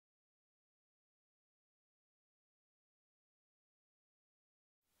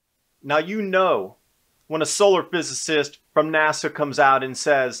Now you know when a solar physicist from NASA comes out and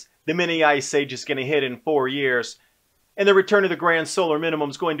says the mini ice age is going to hit in 4 years and the return of the grand solar minimum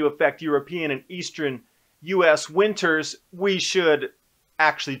is going to affect European and Eastern US winters, we should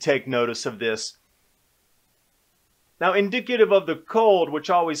actually take notice of this. Now, indicative of the cold, which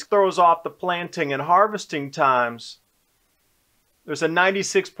always throws off the planting and harvesting times, there's a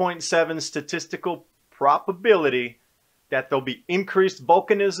 96.7 statistical probability that there'll be increased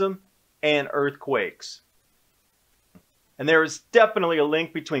volcanism and earthquakes. And there is definitely a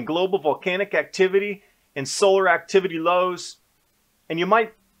link between global volcanic activity and solar activity lows. And you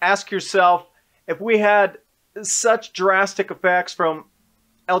might ask yourself, if we had such drastic effects from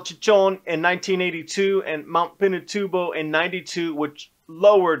El Chichon in 1982 and Mount Pinatubo in 92, which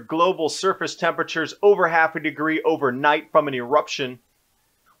lowered global surface temperatures over half a degree overnight from an eruption,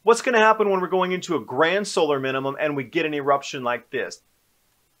 what's going to happen when we're going into a grand solar minimum and we get an eruption like this?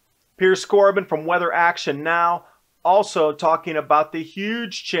 Piers Corbin from Weather Action Now also talking about the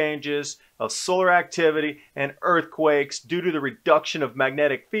huge changes of solar activity and earthquakes due to the reduction of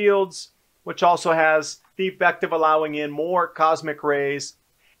magnetic fields, which also has the effect of allowing in more cosmic rays.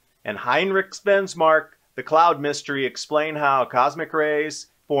 And Heinrich Svensmark, the cloud mystery, explain how cosmic rays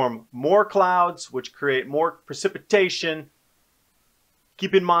form more clouds, which create more precipitation.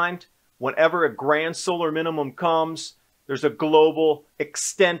 Keep in mind, whenever a grand solar minimum comes, there's a global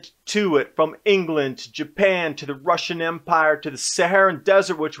extent to it, from England to Japan to the Russian Empire to the Saharan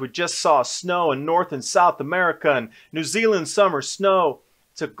Desert, which we just saw snow in North and South America, and New Zealand summer snow.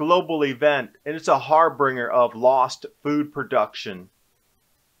 It's a global event, and it's a harbinger of lost food production.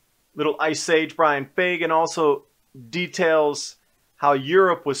 Little Ice Age Brian Fagan also details how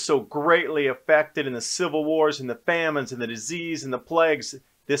Europe was so greatly affected in the civil wars and the famines and the disease and the plagues.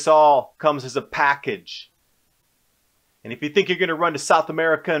 This all comes as a package. And if you think you're going to run to South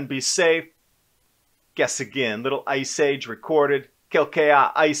America and be safe, guess again. Little Ice Age recorded,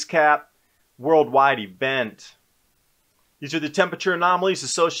 Quelqu'un ice cap, worldwide event. These are the temperature anomalies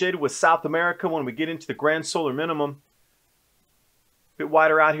associated with South America when we get into the grand solar minimum. A bit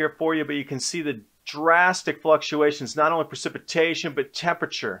wider out here for you, but you can see the drastic fluctuations, not only precipitation, but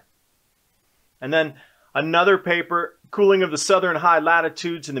temperature. And then another paper, Cooling of the Southern High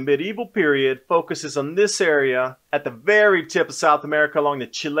Latitudes in the Medieval Period, focuses on this area at the very tip of South America along the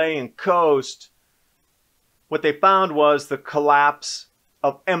Chilean coast. What they found was the collapse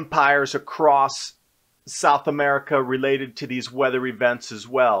of empires across South America related to these weather events as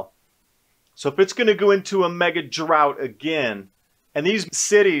well. So if it's going to go into a mega drought again, and these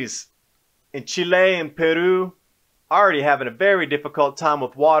cities in Chile and Peru are already having a very difficult time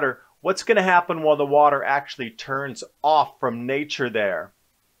with water, what's going to happen while the water actually turns off from nature there?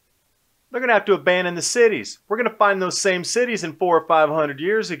 They're going to have to abandon the cities. We're going to find those same cities in 400 or 500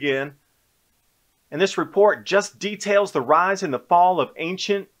 years again. And this report just details the rise and the fall of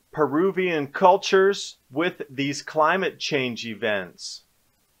ancient Peruvian cultures with these climate change events.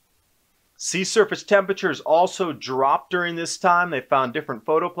 Sea surface temperatures also dropped during this time. They found different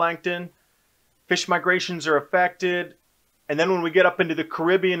phytoplankton. Fish migrations are affected. And then when we get up into the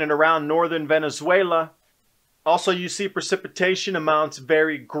Caribbean and around northern Venezuela, also you see precipitation amounts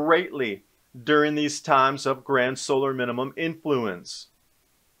vary greatly during these times of grand solar minimum influence.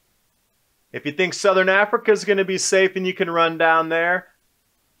 If you think southern Africa is going to be safe and you can run down there,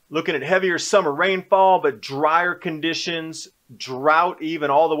 looking at heavier summer rainfall but drier conditions, drought even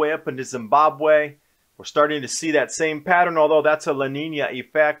all the way up into Zimbabwe. We're starting to see that same pattern, although that's a La Nina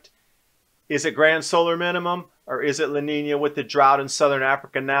effect. Is it grand solar minimum or is it La Nina with the drought in southern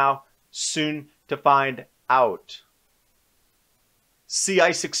Africa now? Soon to find out. Sea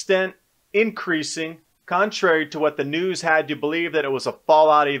ice extent increasing, contrary to what the news had you believe, that it was a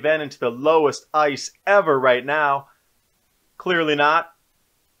fallout event into the lowest ice ever right now. Clearly not.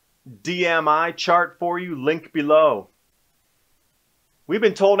 DMI chart for you, link below. We've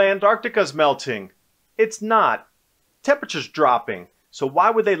been told Antarctica's melting. It's not. Temperature's dropping. So why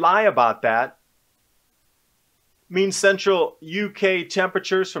would they lie about that? Mean central UK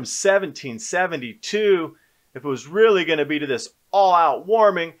temperatures from 1772. If it was really going to be to this all-out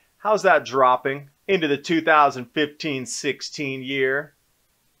warming, how's that dropping into the 2015-16 year?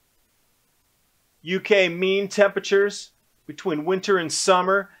 UK mean temperatures between winter and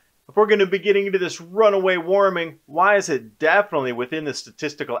summer. If we're going to be getting into this runaway warming, why is it definitely within the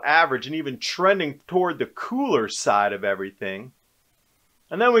statistical average and even trending toward the cooler side of everything?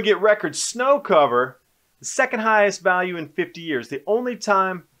 And then we get record snow cover, the second highest value in 50 years. The only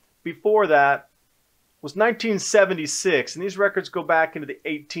time before that was 1976, and these records go back into the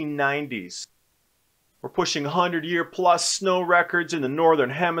 1890s. We're pushing 100-year plus snow records in the northern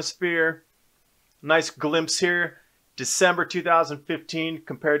hemisphere. Nice glimpse here. December 2015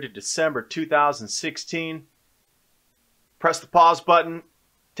 compared to December 2016. Press the pause button.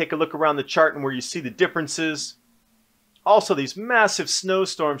 Take a look around the chart and where you see the differences. Also, these massive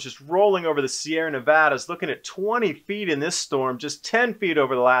snowstorms just rolling over the Sierra Nevadas, looking at 20 feet in this storm, just 10 feet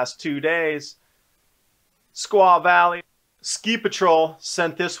over the last 2 days. Squaw Valley. Ski Patrol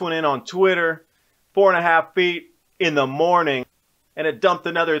sent this one in on Twitter. 4.5 feet in the morning, and it dumped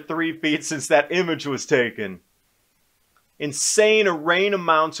another 3 feet since that image was taken. Insane rain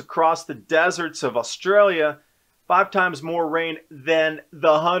amounts across the deserts of Australia, 5 times more rain than the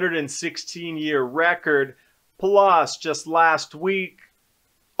 116-year record. Plus, just last week,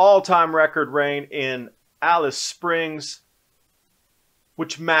 all-time record rain in Alice Springs,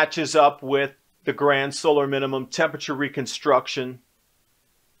 which matches up with the grand solar minimum temperature reconstruction.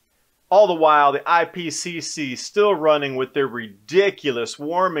 All the while, the IPCC still running with their ridiculous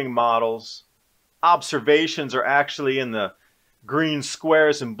warming models. Observations are actually in the green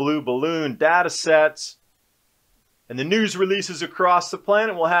squares and blue balloon data sets. And the news releases across the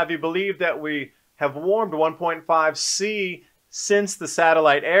planet will have you believe that we have warmed 1.5 C since the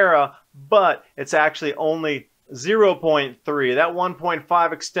satellite era, but it's actually only 0.3. That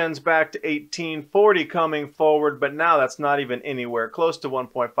 1.5 extends back to 1840 coming forward, but now that's not even anywhere close to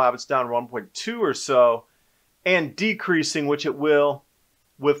 1.5. It's down 1.2 or so, and decreasing, which it will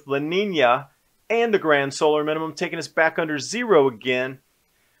with La Nina and the grand solar minimum taking us back under zero again.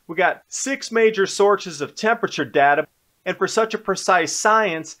 We got 6 major sources of temperature data, and for such a precise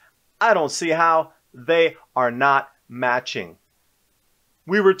science, I don't see how they are not matching.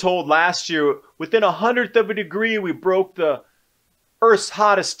 We were told last year, within 1/100th of a degree, we broke the Earth's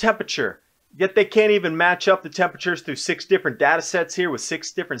hottest temperature. Yet they can't even match up the temperatures through 6 different data sets here with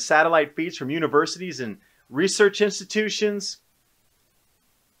 6 different satellite feeds from universities and research institutions.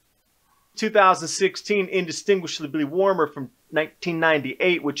 2016 indistinguishably warmer from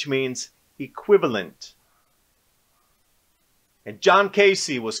 1998, which means equivalent. And John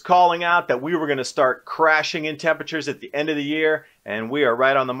Casey was calling out that we were going to start crashing in temperatures at the end of the year, and we are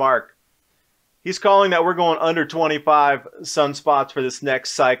right on the mark. He's calling that we're going under 25 sunspots for this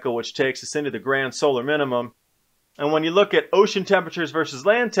next cycle, which takes us into the grand solar minimum. And when you look at ocean temperatures versus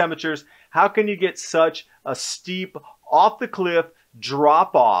land temperatures, how can you get such a steep, off the cliff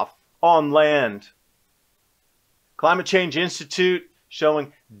drop off on land? Climate Change Institute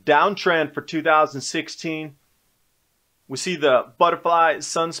showing downtrend for 2016. We see the butterfly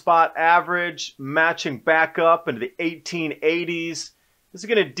sunspot average matching back up into the 1880s. This is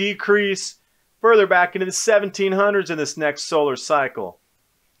going to decrease further back into the 1700s in this next solar cycle.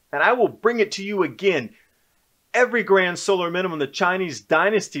 And I will bring it to you again. Every grand solar minimum, the Chinese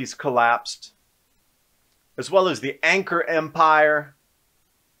dynasties collapsed, as well as the Angkor Empire.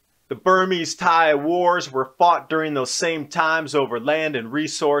 The Burmese-Thai wars were fought during those same times over land and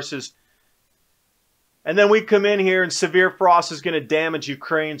resources. And then we come in here and severe frost is going to damage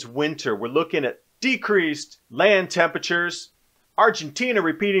Ukraine's winter. We're looking at decreased land temperatures. Argentina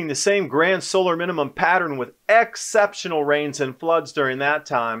repeating the same grand solar minimum pattern with exceptional rains and floods during that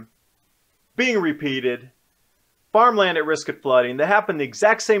time. Being repeated. Farmland at risk of flooding. That happened the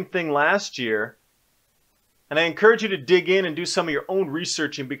exact same thing last year. And I encourage you to dig in and do some of your own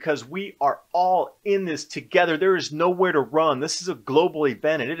researching because we are all in this together. There is nowhere to run. This is a global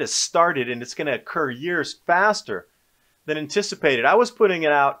event and it has started and it's going to occur years faster than anticipated. I was putting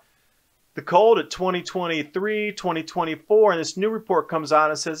it out, the cold at 2023, 2024, and this new report comes out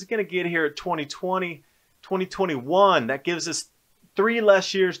and says it's going to get here at 2020, 2021. That gives us 3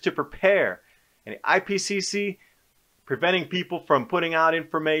 less years to prepare. And the IPCC preventing people from putting out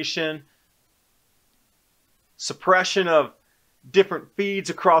information, suppression of different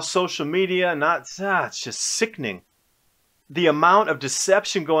feeds across social media, it's just sickening. The amount of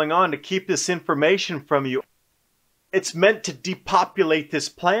deception going on to keep this information from you. It's meant to depopulate this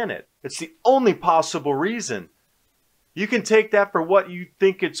planet. It's the only possible reason. You can take that for what you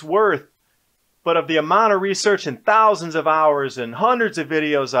think it's worth, but of the amount of research and thousands of hours and hundreds of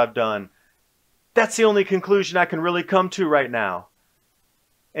videos I've done, that's the only conclusion I can really come to right now.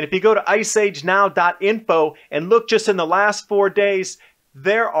 And if you go to iceagenow.info and look just in the last 4 days,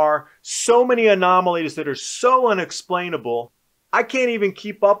 there are so many anomalies that are so unexplainable. I can't even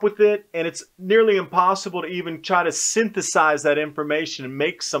keep up with it, and it's nearly impossible to even try to synthesize that information and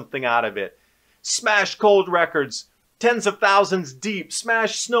make something out of it. Smash cold records, tens of thousands deep.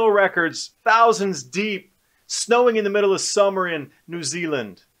 Smash snow records, thousands deep. Snowing in the middle of summer in New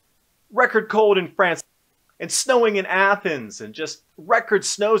Zealand. Record cold in France. and snowing in Athens, and just record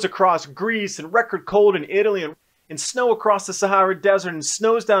snows across Greece, and record cold in Italy, and snow across the Sahara Desert, and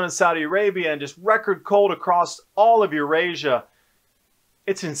snows down in Saudi Arabia, and just record cold across all of Eurasia.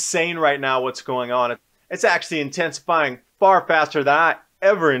 It's insane right now what's going on. It's actually intensifying far faster than I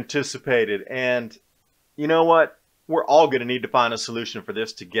ever anticipated. And you know what? We're all going to need to find a solution for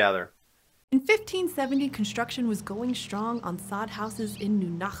this together. In 1570, construction was going strong on sod houses in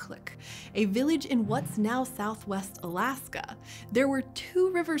Nunakhlik, a village in what's now southwest Alaska. There were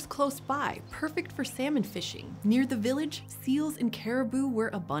 2 rivers close by, perfect for salmon fishing. Near the village, seals and caribou were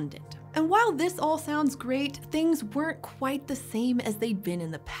abundant. And while this all sounds great, things weren't quite the same as they'd been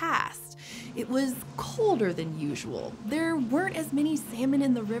in the past. It was colder than usual. There weren't as many salmon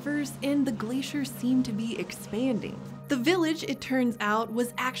in the rivers, and the glaciers seemed to be expanding. The village, it turns out,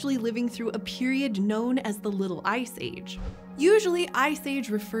 was actually living through a period known as the Little Ice Age. Usually, Ice Age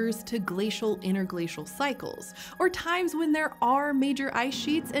refers to glacial interglacial cycles, or times when there are major ice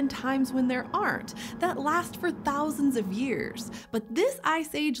sheets and times when there aren't, that last for thousands of years. But this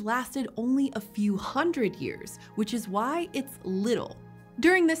Ice Age lasted only a few hundred years, which is why it's little.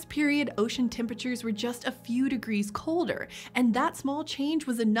 During this period, ocean temperatures were just a few degrees colder, and that small change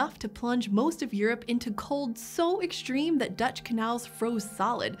was enough to plunge most of Europe into cold so extreme that Dutch canals froze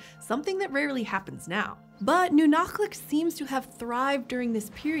solid, something that rarely happens now. But Nunakhlik seems to have thrived during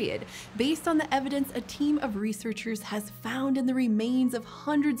this period, based on the evidence a team of researchers has found in the remains of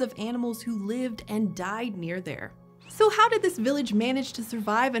hundreds of animals who lived and died near there. So how did this village manage to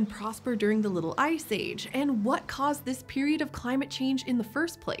survive and prosper during the Little Ice Age, and what caused this period of climate change in the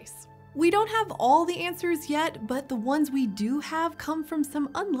first place? We don't have all the answers yet, but the ones we do have come from some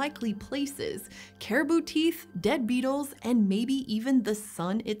unlikely places: caribou teeth, dead beetles, and maybe even the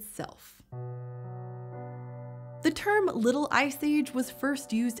sun itself. The term Little Ice Age was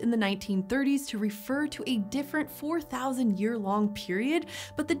first used in the 1930s to refer to a different 4,000-year-long period,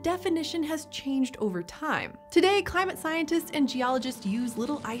 but the definition has changed over time. Today, climate scientists and geologists use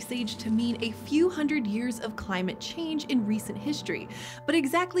Little Ice Age to mean a few hundred years of climate change in recent history, but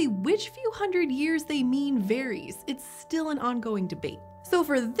exactly which few hundred years they mean varies. It's still an ongoing debate. So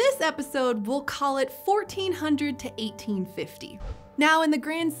for this episode, we'll call it 1400 to 1850. Now, in the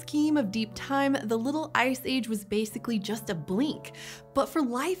grand scheme of deep time, the Little Ice Age was basically just a blink, but for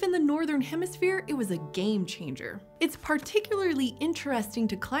life in the Northern Hemisphere, it was a game changer. It's particularly interesting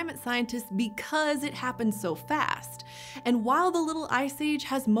to climate scientists because it happened so fast. And while the Little Ice Age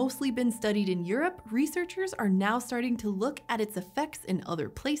has mostly been studied in Europe, researchers are now starting to look at its effects in other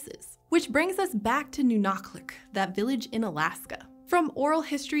places. Which brings us back to Nunakhlik, that village in Alaska. From oral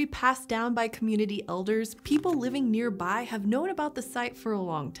history passed down by community elders, people living nearby have known about the site for a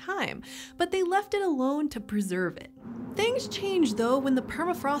long time, but they left it alone to preserve it. Things changed though when the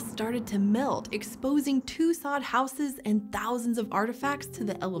permafrost started to melt, exposing 2 sod houses and thousands of artifacts to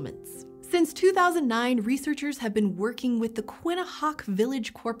the elements. Since 2009, researchers have been working with the Quinnahock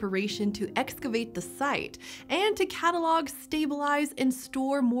Village Corporation to excavate the site and to catalog, stabilize, and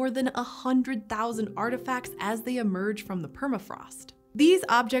store more than 100,000 artifacts as they emerge from the permafrost. These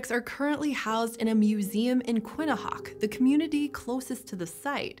objects are currently housed in a museum in Quinnahock, the community closest to the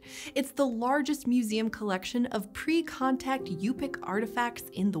site. It's the largest museum collection of pre-contact Yupik artifacts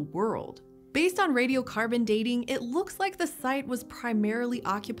in the world. Based on radiocarbon dating, it looks like the site was primarily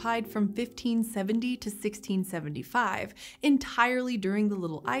occupied from 1570 to 1675, entirely during the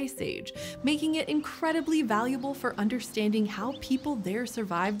Little Ice Age, making it incredibly valuable for understanding how people there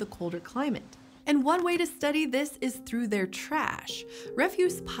survived the colder climate. And one way to study this is through their trash.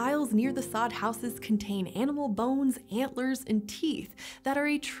 Refuse piles near the sod houses contain animal bones, antlers, and teeth that are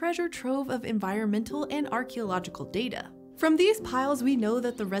a treasure trove of environmental and archaeological data. From these piles, we know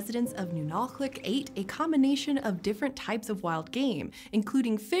that the residents of Nunakhlik ate a combination of different types of wild game,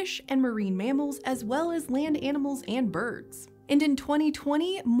 including fish and marine mammals, as well as land animals and birds. And in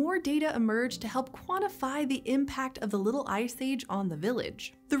 2020, more data emerged to help quantify the impact of the Little Ice Age on the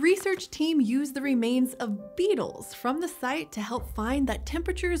village. The research team used the remains of beetles from the site to help find that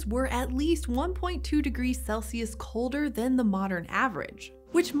temperatures were at least 1.2 degrees Celsius colder than the modern average.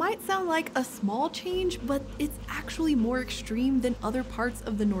 Which might sound like a small change, but it's actually more extreme than other parts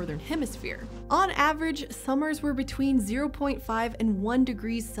of the Northern Hemisphere. On average, summers were between 0.5 and 1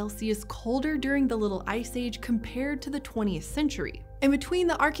 degrees Celsius colder during the Little Ice Age compared to the 20th century. And between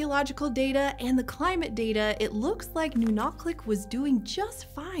the archaeological data and the climate data, it looks like Nunakluk was doing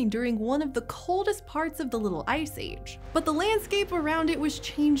just fine during one of the coldest parts of the Little Ice Age. But the landscape around it was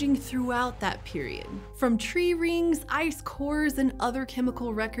changing throughout that period. From tree rings, ice cores, and other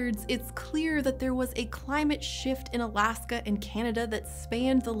chemical records, it's clear that there was a climate shift in Alaska and Canada that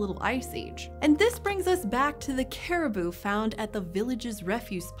spanned the Little Ice Age. And this brings us back to the caribou found at the village's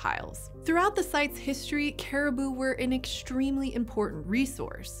refuse piles. Throughout the site's history, caribou were an extremely important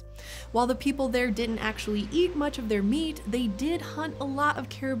resource. While the people there didn't actually eat much of their meat, they did hunt a lot of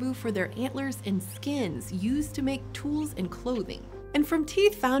caribou for their antlers and skins used to make tools and clothing. And from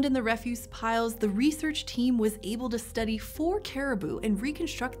teeth found in the refuse piles, the research team was able to study 4 caribou and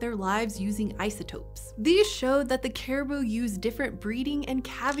reconstruct their lives using isotopes. These showed that the caribou use different breeding and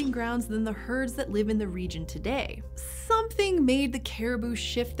calving grounds than the herds that live in the region today. Something made the caribou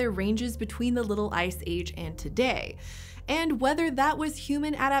shift their ranges between the Little Ice Age and today. And whether that was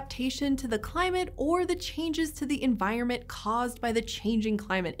human adaptation to the climate or the changes to the environment caused by the changing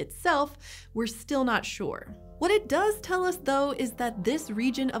climate itself, we're still not sure. What it does tell us, though, is that this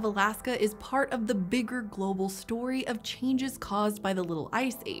region of Alaska is part of the bigger global story of changes caused by the Little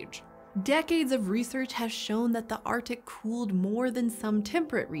Ice Age. Decades of research has shown that the Arctic cooled more than some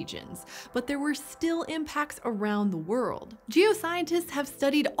temperate regions, but there were still impacts around the world. Geoscientists have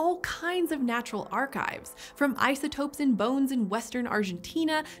studied all kinds of natural archives, from isotopes in bones in western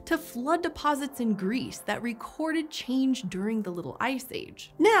Argentina to flood deposits in Greece that recorded change during the Little Ice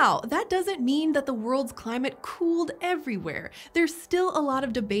Age. Now, that doesn't mean that the world's climate cooled everywhere. There's still a lot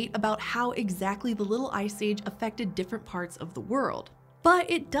of debate about how exactly the Little Ice Age affected different parts of the world.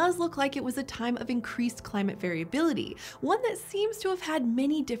 But it does look like it was a time of increased climate variability, one that seems to have had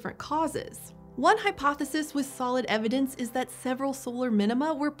many different causes. One hypothesis with solid evidence is that several solar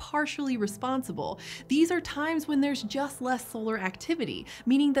minima were partially responsible. These are times when there's just less solar activity,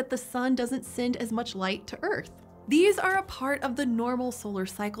 meaning that the sun doesn't send as much light to Earth. These are a part of the normal solar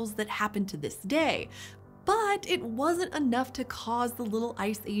cycles that happen to this day, but it wasn't enough to cause the Little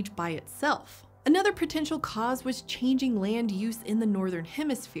Ice Age by itself. Another potential cause was changing land use in the northern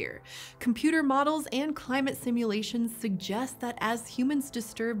hemisphere. Computer models and climate simulations suggest that as humans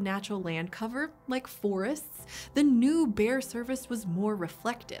disturb natural land cover, like forests, the new bare surface was more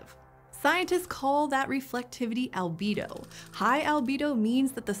reflective. Scientists call that reflectivity albedo. High albedo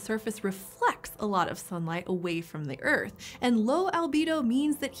means that the surface reflects a lot of sunlight away from the Earth, and low albedo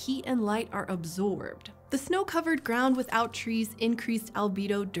means that heat and light are absorbed. The snow-covered ground without trees increased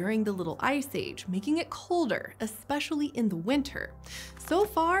albedo during the Little Ice Age, making it colder, especially in the winter. So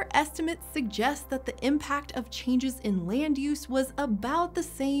far, estimates suggest that the impact of changes in land use was about the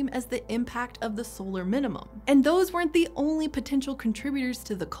same as the impact of the solar minimum. And those weren't the only potential contributors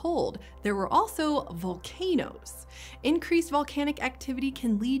to the cold. There were also volcanoes. Increased volcanic activity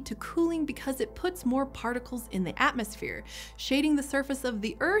can lead to cooling because it puts more particles in the atmosphere, shading the surface of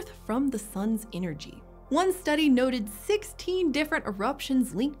the Earth from the sun's energy. One study noted 16 different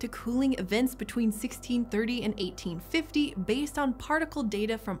eruptions linked to cooling events between 1630 and 1850 based on particle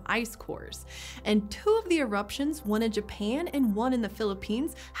data from ice cores. And 2 of the eruptions, one in Japan and one in the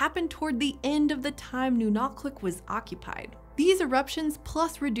Philippines, happened toward the end of the time Nunakluk was occupied. These eruptions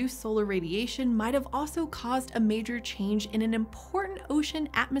plus reduced solar radiation might have also caused a major change in an important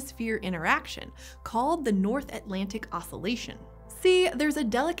ocean-atmosphere interaction called the North Atlantic Oscillation. See, there's a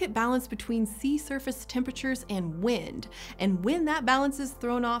delicate balance between sea surface temperatures and wind, and when that balance is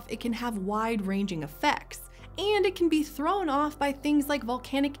thrown off, it can have wide-ranging effects. And it can be thrown off by things like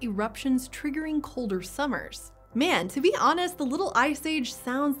volcanic eruptions triggering colder summers. Man, to be honest, the Little Ice Age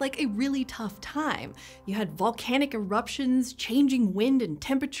sounds like a really tough time. You had volcanic eruptions, changing wind and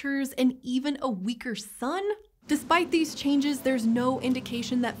temperatures, and even a weaker sun? Despite these changes, there's no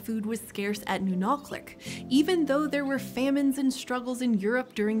indication that food was scarce at Nunakluk, even though there were famines and struggles in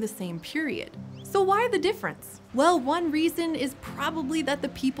Europe during the same period. So why the difference? Well, one reason is probably that the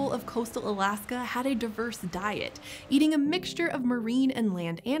people of coastal Alaska had a diverse diet, eating a mixture of marine and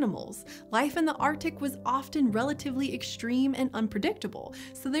land animals. Life in the Arctic was often relatively extreme and unpredictable,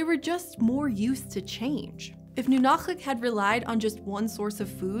 so they were just more used to change. If Nunakluk had relied on just one source of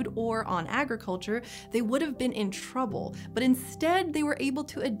food or on agriculture, they would have been in trouble, but instead they were able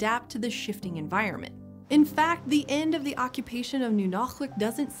to adapt to the shifting environment. In fact, the end of the occupation of Nunakluk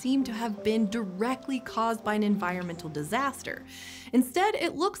doesn't seem to have been directly caused by an environmental disaster. Instead,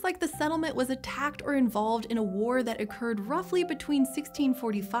 it looks like the settlement was attacked or involved in a war that occurred roughly between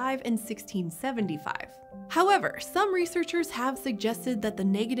 1645 and 1675. However, some researchers have suggested that the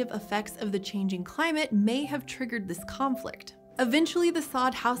negative effects of the changing climate may have triggered this conflict. Eventually, the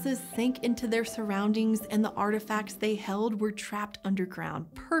sod houses sank into their surroundings and the artifacts they held were trapped underground,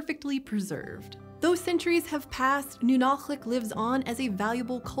 perfectly preserved. Though centuries have passed, Nunalchlik lives on as a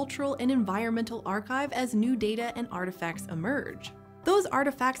valuable cultural and environmental archive as new data and artifacts emerge. Those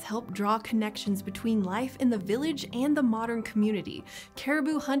artifacts help draw connections between life in the village and the modern community.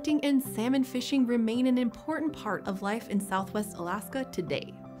 Caribou hunting and salmon fishing remain an important part of life in Southwest Alaska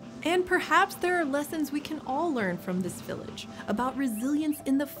today. And perhaps there are lessons we can all learn from this village about resilience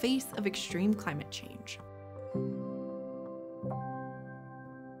in the face of extreme climate change.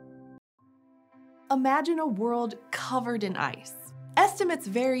 Imagine a world covered in ice. Estimates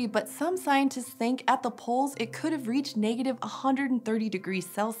vary, but some scientists think at the poles it could have reached negative 130 degrees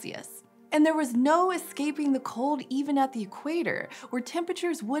Celsius. And there was no escaping the cold even at the equator, where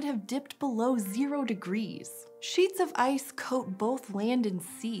temperatures would have dipped below 0 degrees. Sheets of ice coat both land and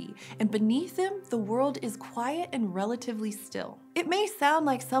sea, and beneath them, the world is quiet and relatively still. It may sound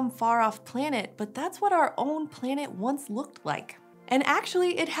like some far-off planet, but that's what our own planet once looked like. And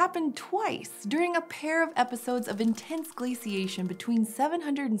actually, it happened twice during a pair of episodes of intense glaciation between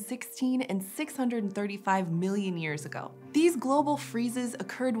 716 and 635 million years ago. These global freezes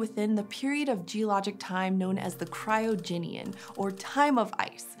occurred within the period of geologic time known as the Cryogenian, or time of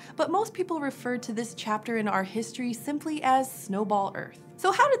ice, but most people refer to this chapter in our history simply as Snowball Earth.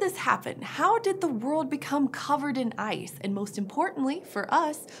 So how did this happen? How did the world become covered in ice? And most importantly, for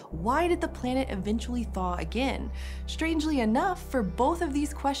us, why did the planet eventually thaw again? Strangely enough, for both of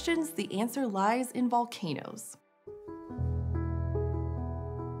these questions, the answer lies in volcanoes.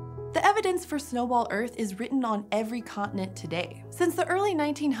 The evidence for Snowball Earth is written on every continent today. Since the early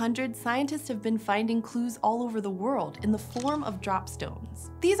 1900s, scientists have been finding clues all over the world in the form of drop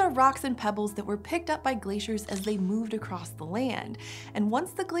stones. These are rocks and pebbles that were picked up by glaciers as they moved across the land. And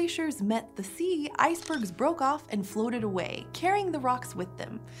once the glaciers met the sea, icebergs broke off and floated away, carrying the rocks with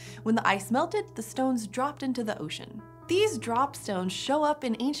them. When the ice melted, the stones dropped into the ocean. These drop stones show up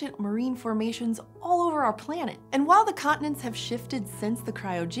in ancient marine formations all over our planet. And while the continents have shifted since the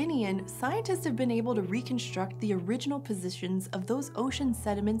Cryogenian, scientists have been able to reconstruct the original positions of those ocean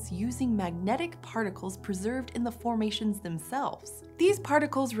sediments using magnetic particles preserved in the formations themselves. These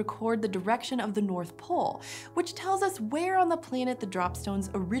particles record the direction of the North Pole, which tells us where on the planet the drop stones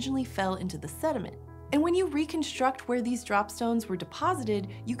originally fell into the sediment. And when you reconstruct where these drop stones were deposited,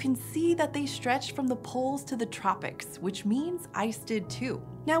 you can see that they stretched from the poles to the tropics, which means ice did too.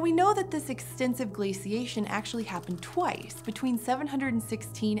 Now we know that this extensive glaciation actually happened twice, between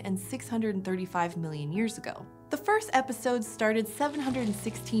 716 and 635 million years ago. The first episode started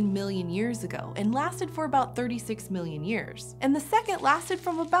 716 million years ago and lasted for about 36 million years. And the second lasted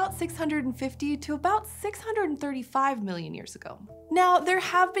from about 650 to about 635 million years ago. Now, there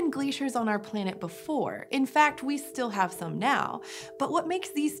have been glaciers on our planet before. In fact, we still have some now. But what makes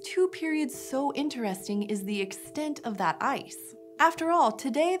these two periods so interesting is the extent of that ice. After all,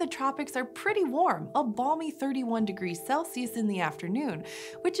 today the tropics are pretty warm, a balmy 31 degrees Celsius in the afternoon,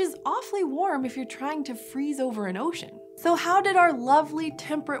 which is awfully warm if you're trying to freeze over an ocean. So how did our lovely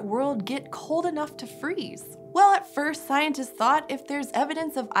temperate world get cold enough to freeze? Well, at first, scientists thought if there's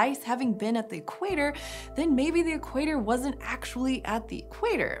evidence of ice having been at the equator, then maybe the equator wasn't actually at the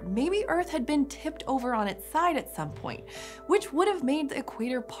equator. Maybe Earth had been tipped over on its side at some point, which would have made the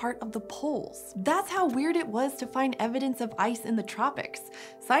equator part of the poles. That's how weird it was to find evidence of ice in the tropics.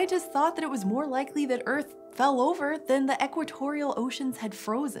 Scientists thought that it was more likely that Earth fell over than the equatorial oceans had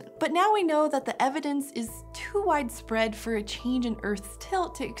frozen. But now we know that the evidence is too widespread for a change in Earth's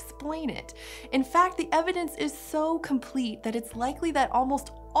tilt to explain it. In fact, the evidence is so complete that it's likely that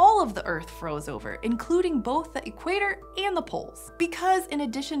almost all of the Earth froze over, including both the equator and the poles. Because in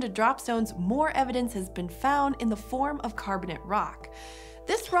addition to drop stones, more evidence has been found in the form of carbonate rock.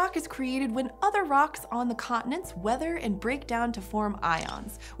 This rock is created when other rocks on the continents weather and break down to form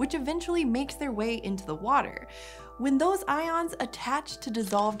ions, which eventually makes their way into the water. When those ions attach to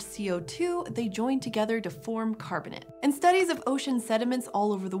dissolved CO2, they join together to form carbonate. And studies of ocean sediments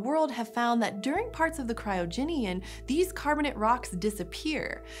all over the world have found that during parts of the Cryogenian, these carbonate rocks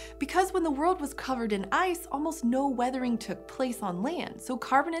disappear. Because when the world was covered in ice, almost no weathering took place on land, so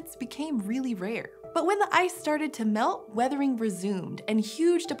carbonates became really rare. But when the ice started to melt, weathering resumed, and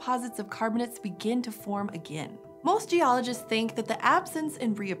huge deposits of carbonates begin to form again. Most geologists think that the absence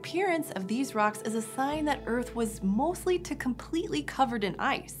and reappearance of these rocks is a sign that Earth was mostly to completely covered in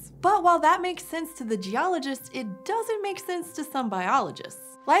ice. But while that makes sense to the geologists, it doesn't make sense to some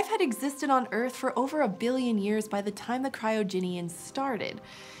biologists. Life had existed on Earth for over 1 billion years by the time the Cryogenian started.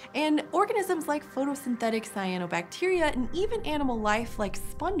 And organisms like photosynthetic cyanobacteria and even animal life like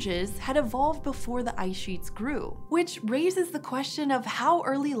sponges had evolved before the ice sheets grew, which raises the question of how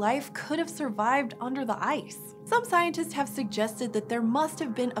early life could have survived under the ice. Some scientists have suggested that there must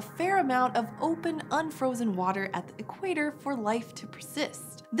have been a fair amount of open, unfrozen water at the equator for life to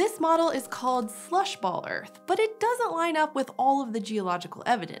persist. This model is called slush ball Earth, but it doesn't line up with all of the geological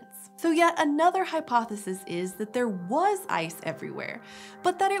evidence. So yet another hypothesis is that there was ice everywhere,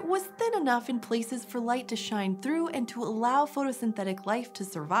 but that it was thin enough in places for light to shine through and to allow photosynthetic life to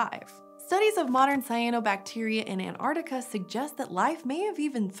survive. Studies of modern cyanobacteria in Antarctica suggest that life may have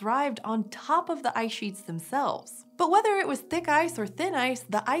even thrived on top of the ice sheets themselves. But whether it was thick ice or thin ice,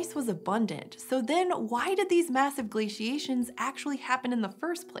 the ice was abundant. So then why did these massive glaciations actually happen in the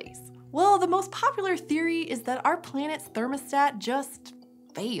first place? Well, the most popular theory is that our planet's thermostat just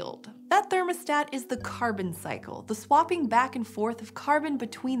failed. That thermostat is the carbon cycle, the swapping back and forth of carbon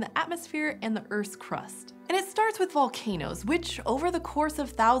between the atmosphere and the Earth's crust. And it starts with volcanoes, which over the course of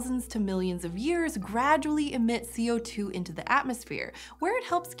thousands to millions of years gradually emit CO2 into the atmosphere, where it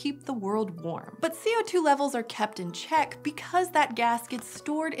helps keep the world warm. But CO2 levels are kept in check because that gas gets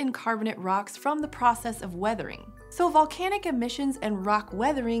stored in carbonate rocks from the process of weathering. So volcanic emissions and rock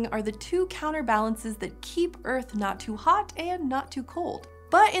weathering are the two counterbalances that keep Earth not too hot and not too cold.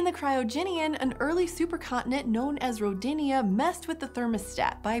 But in the Cryogenian, an early supercontinent known as Rodinia messed with the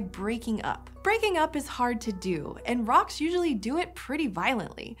thermostat by breaking up. Breaking up is hard to do, and rocks usually do it pretty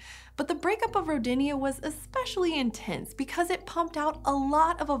violently. But the breakup of Rodinia was especially intense because it pumped out a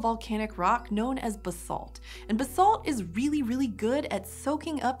lot of a volcanic rock known as basalt. And basalt is really good at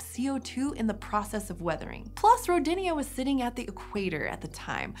soaking up CO2 in the process of weathering. Plus, Rodinia was sitting at the equator at the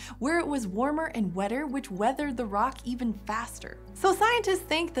time, where it was warmer and wetter, which weathered the rock even faster. So scientists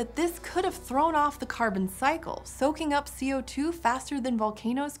think that this could have thrown off the carbon cycle, soaking up CO2 faster than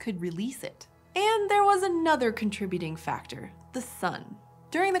volcanoes could release it. And there was another contributing factor: the sun.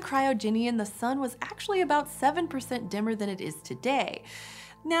 During the Cryogenian, the sun was actually about 7% dimmer than it is today.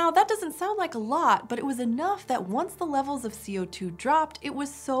 Now, that doesn't sound like a lot, but it was enough that once the levels of CO2 dropped, it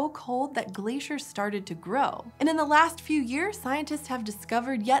was so cold that glaciers started to grow. And in the last few years, scientists have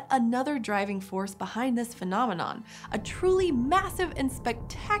discovered yet another driving force behind this phenomenon, a truly massive and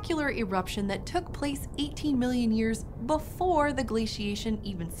spectacular eruption that took place 18 million years before the glaciation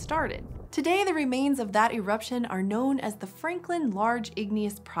even started. Today, the remains of that eruption are known as the Franklin Large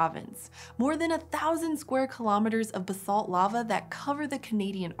Igneous Province, more than 1,000 square kilometers of basalt lava that cover the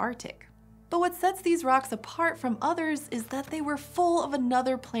Canadian Arctic. But what sets these rocks apart from others is that they were full of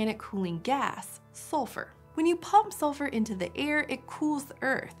another planet-cooling gas: sulfur. When you pump sulfur into the air, it cools the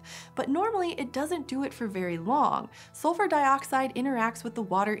Earth, but normally it doesn't do it for very long. Sulfur dioxide interacts with the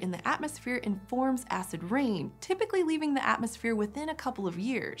water in the atmosphere and forms acid rain, typically leaving the atmosphere within a couple of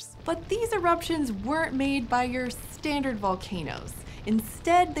years. But these eruptions weren't made by your standard volcanoes.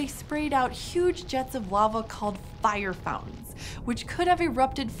 Instead, they sprayed out huge jets of lava called fire fountains, which could have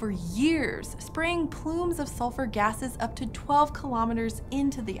erupted for years, spraying plumes of sulfur gases up to 12 kilometers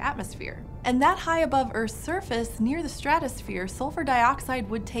into the atmosphere. And that high above Earth's surface, near the stratosphere, sulfur dioxide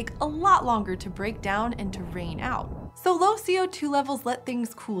would take a lot longer to break down and to rain out. So low CO2 levels let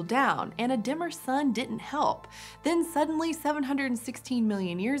things cool down, and a dimmer sun didn't help. Then suddenly, 716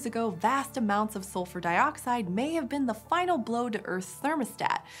 million years ago, vast amounts of sulfur dioxide may have been the final blow to Earth's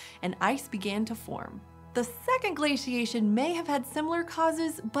thermostat, and ice began to form. The second glaciation may have had similar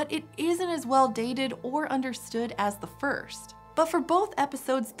causes, but it isn't as well dated or understood as the first. But for both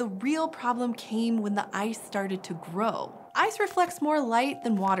episodes, the real problem came when the ice started to grow. Ice reflects more light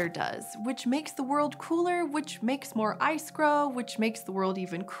than water does, which makes the world cooler, which makes more ice grow, which makes the world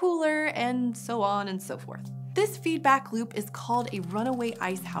even cooler, and so on and so forth. This feedback loop is called a runaway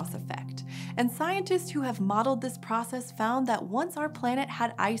ice house effect, and scientists who have modeled this process found that once our planet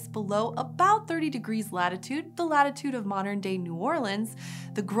had ice below about 30 degrees latitude, the latitude of modern-day New Orleans,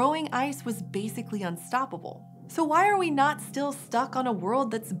 the growing ice was basically unstoppable. So why are we not still stuck on a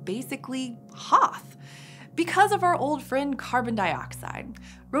world that's basically Hoth? Because of our old friend carbon dioxide.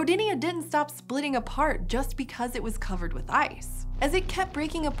 Rodinia didn't stop splitting apart just because it was covered with ice. As it kept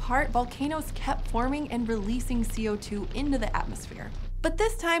breaking apart, volcanoes kept forming and releasing CO2 into the atmosphere. But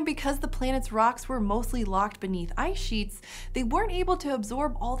this time, because the planet's rocks were mostly locked beneath ice sheets, they weren't able to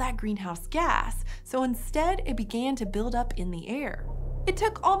absorb all that greenhouse gas, so instead it began to build up in the air. It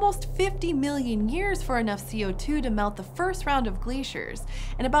took almost 50 million years for enough CO2 to melt the first round of glaciers,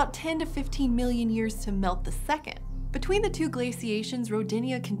 and about 10 to 15 million years to melt the second. Between the two glaciations,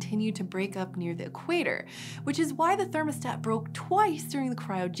 Rodinia continued to break up near the equator, which is why the thermostat broke twice during the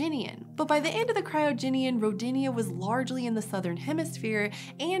Cryogenian. But by the end of the Cryogenian, Rodinia was largely in the southern hemisphere,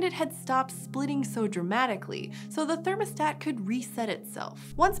 and it had stopped splitting so dramatically, so the thermostat could reset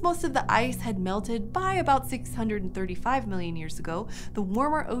itself. Once most of the ice had melted by about 635 million years ago, the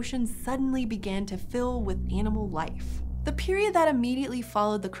warmer oceans suddenly began to fill with animal life. The period that immediately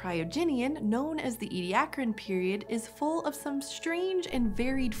followed the Cryogenian, known as the Ediacaran period, is full of some strange and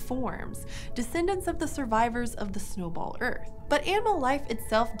varied forms, descendants of the survivors of the snowball Earth. But animal life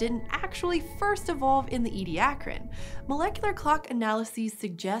itself didn't actually first evolve in the Ediacaran. Molecular clock analyses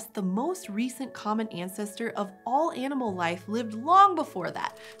suggest the most recent common ancestor of all animal life lived long before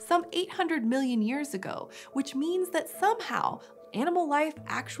that, some 800 million years ago, which means that somehow animal life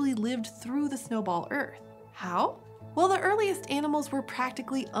actually lived through the snowball Earth. How? Well, the earliest animals were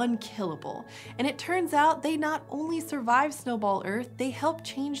practically unkillable, and it turns out they not only survived Snowball Earth, they helped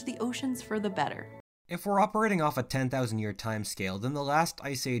change the oceans for the better. If we're operating off a 10,000-year timescale, then the last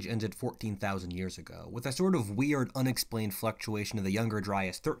ice age ended 14,000 years ago, with a sort of weird, unexplained fluctuation of the Younger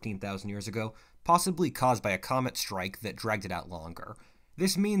Dryas 13,000 years ago, possibly caused by a comet strike that dragged it out longer.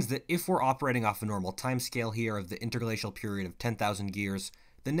 This means that if we're operating off a normal timescale here of the interglacial period of 10,000 years,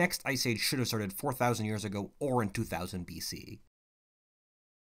 the next ice age should have started 4,000 years ago or in 2000 BC.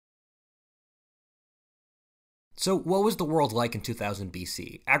 So what was the world like in 2000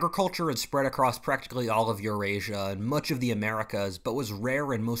 BC? Agriculture had spread across practically all of Eurasia and much of the Americas, but was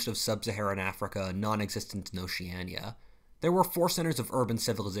rare in most of sub-Saharan Africa and non-existent in Oceania. There were 4 centers of urban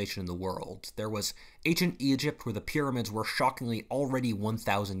civilization in the world. There was ancient Egypt, where the pyramids were shockingly already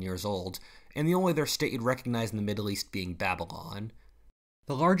 1,000 years old, and the only other state you'd recognize in the Middle East being Babylon.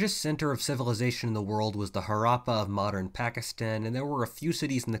 The largest center of civilization in the world was the Harappa of modern Pakistan, and there were a few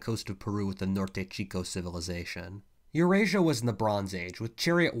cities on the coast of Peru with the Norte Chico civilization. Eurasia was in the Bronze Age, with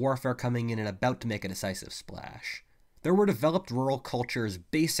chariot warfare coming in and about to make a decisive splash. There were developed rural cultures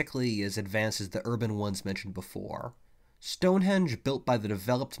basically as advanced as the urban ones mentioned before. Stonehenge, built by the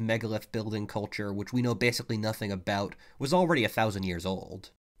developed megalith building culture, which we know basically nothing about, was already 1,000 years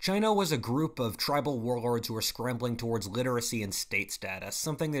old. China was a group of tribal warlords who were scrambling towards literacy and state status,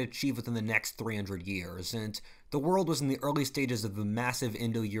 something they'd achieve within the next 300 years, and the world was in the early stages of the massive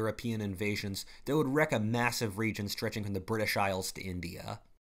Indo-European invasions that would wreck a massive region stretching from the British Isles to India.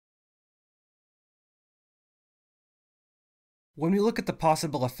 When we look at the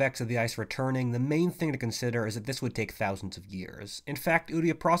possible effects of the ice returning, the main thing to consider is that this would take thousands of years. In fact, it would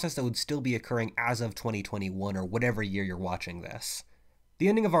be a process that would still be occurring as of 2021 or whatever year you're watching this. The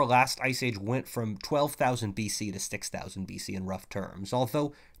ending of our last ice age went from 12,000 BC to 6,000 BC in rough terms,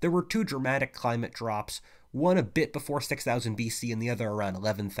 although there were 2 dramatic climate drops, one a bit before 6,000 BC and the other around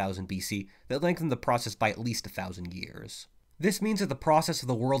 11,000 BC, that lengthened the process by at least 1,000 years. This means that the process of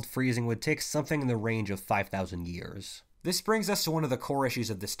the world freezing would take something in the range of 5,000 years. This brings us to one of the core issues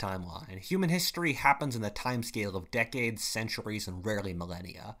of this timeline. Human history happens in the timescale of decades, centuries, and rarely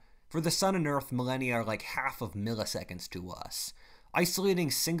millennia. For the Sun and Earth, millennia are like half of milliseconds to us.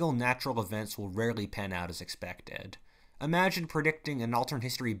 Isolating single natural events will rarely pan out as expected. Imagine predicting an alternate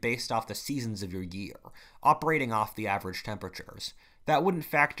history based off the seasons of your year, operating off the average temperatures. That wouldn't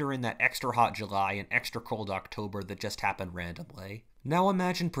factor in that extra hot July and extra cold October that just happened randomly. Now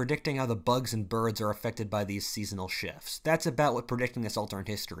imagine predicting how the bugs and birds are affected by these seasonal shifts. That's about what predicting this alternate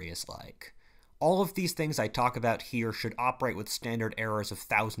history is like. All of these things I talk about here should operate with standard errors of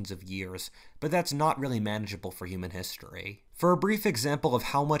thousands of years, but that's not really manageable for human history. For a brief example of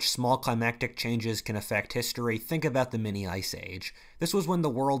how much small climactic changes can affect history, think about the mini ice age. This was when the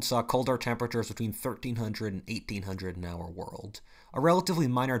world saw colder temperatures between 1300 and 1800 in our world. A relatively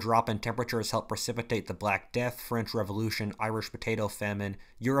minor drop in temperatures helped precipitate the Black Death, French Revolution, Irish potato famine,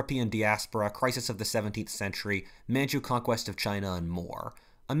 European diaspora, crisis of the 17th century, Manchu conquest of China, and more.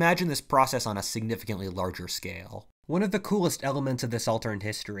 Imagine this process on a significantly larger scale. One of the coolest elements of this alternate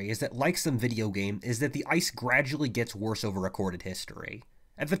history is that, like some video game, is that the ice gradually gets worse over recorded history.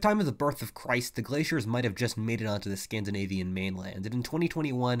 At the time of the birth of Christ, the glaciers might have just made it onto the Scandinavian mainland, and in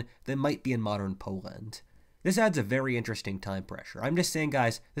 2021, they might be in modern Poland. This adds a very interesting time pressure. I'm just saying,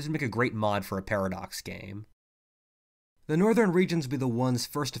 guys, this would make a great mod for a Paradox game. The northern regions would be the ones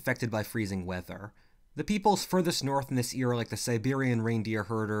first affected by freezing weather. The peoples furthest north in this era, like the Siberian reindeer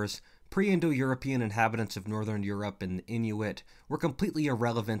herders, pre-Indo-European inhabitants of northern Europe, and the Inuit, were completely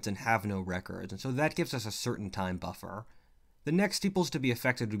irrelevant and have no records, and so that gives us a certain time buffer. The next peoples to be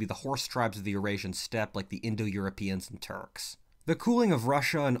affected would be the horse tribes of the Eurasian steppe, like the Indo-Europeans and Turks. The cooling of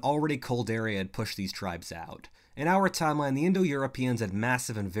Russia, an already cold area, had pushed these tribes out. In our timeline, the Indo-Europeans had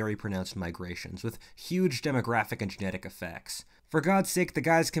massive and very pronounced migrations, with huge demographic and genetic effects. For God's sake, the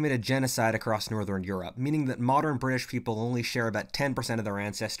guys committed genocide across northern Europe, meaning that modern British people only share about 10% of their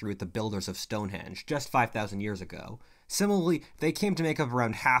ancestry with the builders of Stonehenge, just 5,000 years ago. Similarly, they came to make up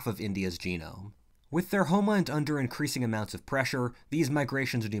around half of India's genome. With their homeland under increasing amounts of pressure, these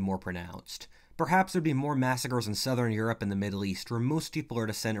migrations would be more pronounced. Perhaps there'd be more massacres in southern Europe and the Middle East, where most people are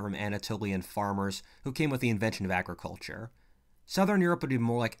descended from Anatolian farmers who came with the invention of agriculture. Southern Europe would be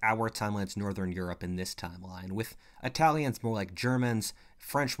more like our timeline's Northern Europe in this timeline, with Italians more like Germans,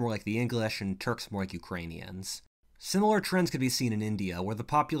 French more like the English, and Turks more like Ukrainians. Similar trends could be seen in India, where the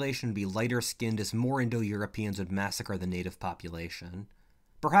population would be lighter skinned as more Indo-Europeans would massacre the native population.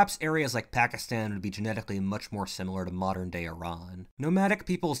 Perhaps areas like Pakistan would be genetically much more similar to modern-day Iran. Nomadic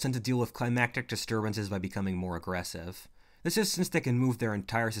peoples tend to deal with climactic disturbances by becoming more aggressive. This is since they can move their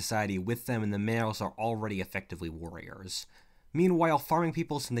entire society with them and the males are already effectively warriors. Meanwhile, farming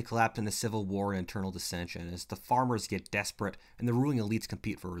peoples tend to collapse into civil war and internal dissension as the farmers get desperate and the ruling elites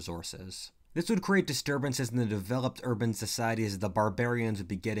compete for resources. This would create disturbances in the developed urban societies as the barbarians would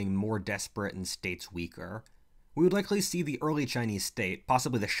be getting more desperate and states weaker. We would likely see the early Chinese state,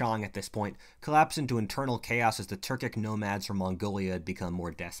 possibly the Shang at this point, collapse into internal chaos as the Turkic nomads from Mongolia had become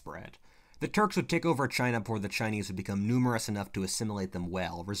more desperate. The Turks would take over China before the Chinese would become numerous enough to assimilate them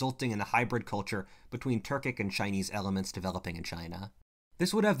well, resulting in a hybrid culture between Turkic and Chinese elements developing in China.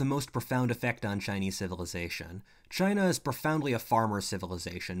 This would have the most profound effect on Chinese civilization. China is profoundly a farmer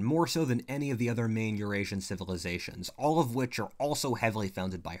civilization, more so than any of the other main Eurasian civilizations, all of which are also heavily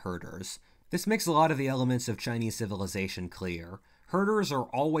founded by herders. This makes a lot of the elements of Chinese civilization clear. Herders are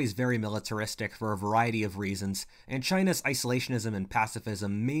always very militaristic for a variety of reasons, and China's isolationism and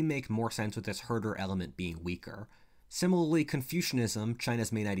pacifism may make more sense with this herder element being weaker. Similarly, Confucianism,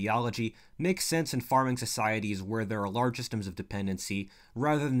 China's main ideology, makes sense in farming societies where there are large systems of dependency,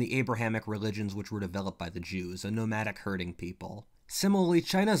 rather than the Abrahamic religions which were developed by the Jews, a nomadic herding people. Similarly,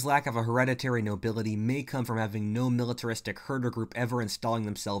 China's lack of a hereditary nobility may come from having no militaristic herder group ever installing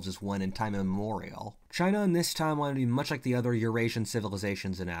themselves as one in time immemorial. China in this timeline would be much like the other Eurasian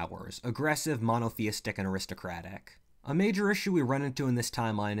civilizations in ours, aggressive, monotheistic, and aristocratic. A major issue we run into in this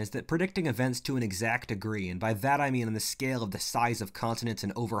timeline is that predicting events to an exact degree, and by that I mean on the scale of the size of continents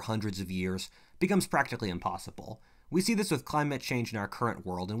in over hundreds of years, becomes practically impossible. We see this with climate change in our current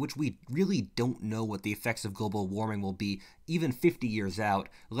world, in which we really don't know what the effects of global warming will be even 50 years out,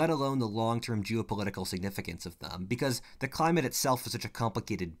 let alone the long-term geopolitical significance of them, because the climate itself is such a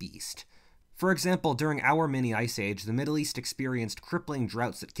complicated beast. For example, during our mini ice age, the Middle East experienced crippling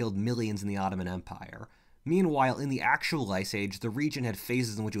droughts that killed millions in the Ottoman Empire. Meanwhile, in the actual ice age, the region had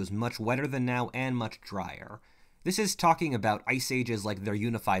phases in which it was much wetter than now and much drier. This is talking about ice ages like they're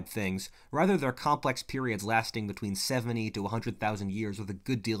unified things, rather they're complex periods lasting between 70 to 100,000 years with a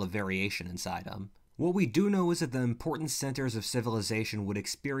good deal of variation inside them. What we do know is that the important centers of civilization would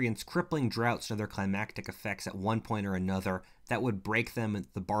experience crippling droughts and other climactic effects at one point or another that would break them, and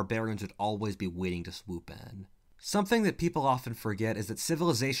the barbarians would always be waiting to swoop in. Something that people often forget is that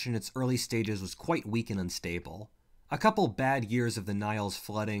civilization in its early stages was quite weak and unstable. A couple bad years of the Nile's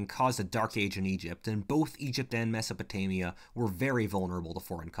flooding caused a dark age in Egypt, and both Egypt and Mesopotamia were very vulnerable to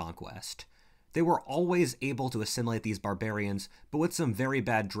foreign conquest. They were always able to assimilate these barbarians, but with some very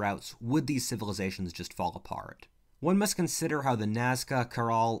bad droughts, would these civilizations just fall apart? One must consider how the Nazca,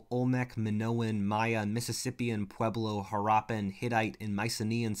 Caral, Olmec, Minoan, Maya, Mississippian, Pueblo, Harappan, Hittite, and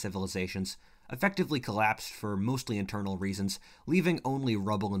Mycenaean civilizations effectively collapsed for mostly internal reasons, leaving only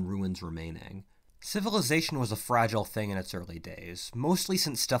rubble and ruins remaining. Civilization was a fragile thing in its early days, mostly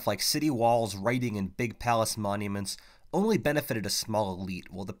since stuff like city walls, writing, and big palace monuments only benefited a small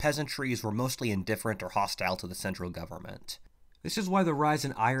elite, while the peasantries were mostly indifferent or hostile to the central government. This is why the rise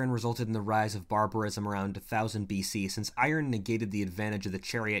in iron resulted in the rise of barbarism around 1000 BC, since iron negated the advantage of the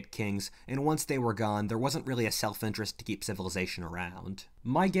chariot kings, and once they were gone, there wasn't really a self-interest to keep civilization around.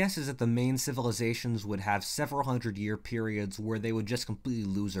 My guess is that the main civilizations would have several hundred-year periods where they would just completely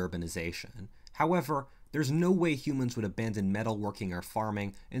lose urbanization. However, there's no way humans would abandon metalworking or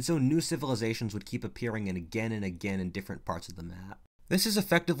farming, and so new civilizations would keep appearing again and again in different parts of the map. This is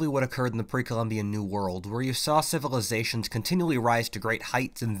effectively what occurred in the pre-Columbian New World, where you saw civilizations continually rise to great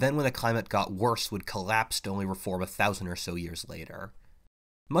heights, and then when the climate got worse, would collapse to only reform 1,000 or so years later.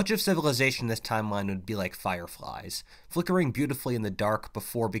 Much of civilization in this timeline would be like fireflies, flickering beautifully in the dark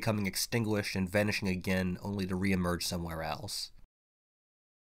before becoming extinguished and vanishing again, only to re-emerge somewhere else.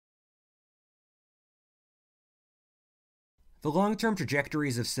 The long-term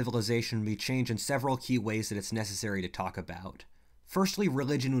trajectories of civilization would be changed in several key ways that it's necessary to talk about. Firstly,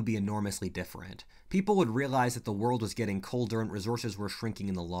 religion would be enormously different. People would realize that the world was getting colder and resources were shrinking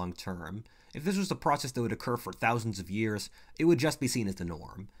in the long term. If this was a process that would occur for thousands of years, it would just be seen as the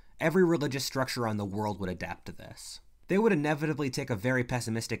norm. Every religious structure around the world would adapt to this. They would inevitably take a very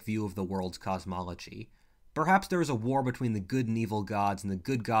pessimistic view of the world's cosmology. Perhaps there was a war between the good and evil gods, and the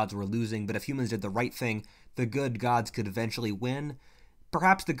good gods were losing, but if humans did the right thing, the good gods could eventually win.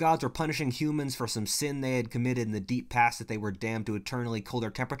 Perhaps the gods were punishing humans for some sin they had committed in the deep past that they were damned to eternally colder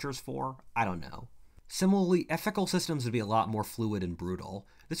temperatures for. I don't know. Similarly, ethical systems would be a lot more fluid and brutal.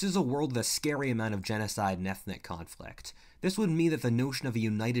 This is a world with a scary amount of genocide and ethnic conflict. This would mean that the notion of a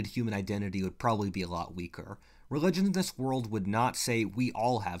united human identity would probably be a lot weaker. Religions in this world would not say we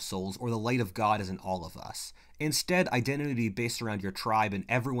all have souls or the light of God is in all of us. Instead, identity would be based around your tribe and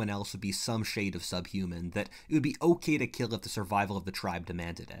everyone else would be some shade of subhuman, that it would be okay to kill if the survival of the tribe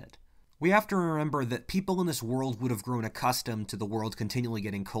demanded it. We have to remember that people in this world would have grown accustomed to the world continually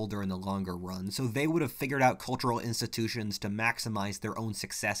getting colder in the longer run, so they would have figured out cultural institutions to maximize their own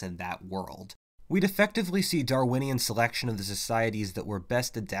success in that world. We'd effectively see Darwinian selection of the societies that were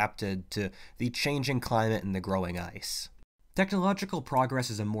best adapted to the changing climate and the growing ice. Technological progress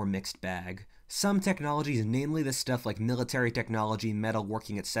is a more mixed bag. Some technologies, namely the stuff like military technology,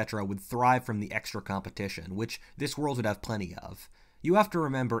 metalworking, etc., would thrive from the extra competition, which this world would have plenty of. You have to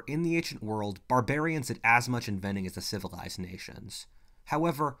remember, in the ancient world, barbarians did as much inventing as the civilized nations.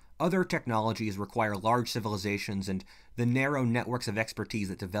 However, other technologies require large civilizations and the narrow networks of expertise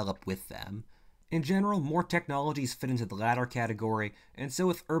that developed with them. In general, more technologies fit into the latter category, and so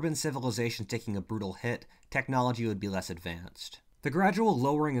with urban civilizations taking a brutal hit, technology would be less advanced. The gradual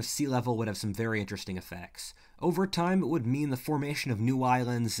lowering of sea level would have some very interesting effects. Over time, it would mean the formation of new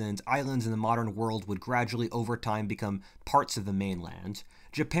islands, and islands in the modern world would gradually over time become parts of the mainland.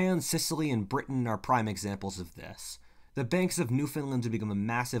 Japan, Sicily, and Britain are prime examples of this. The banks of Newfoundland would become a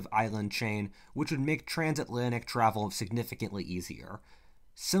massive island chain, which would make transatlantic travel significantly easier.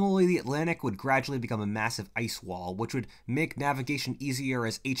 Similarly, the Atlantic would gradually become a massive ice wall, which would make navigation easier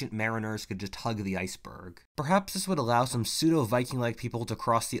as ancient mariners could just hug the iceberg. Perhaps this would allow some pseudo-Viking-like people to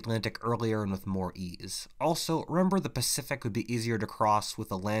cross the Atlantic earlier and with more ease. Also, remember the Pacific would be easier to cross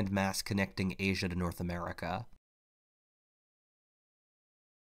with a landmass connecting Asia to North America.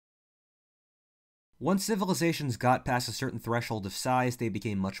 Once civilizations got past a certain threshold of size, they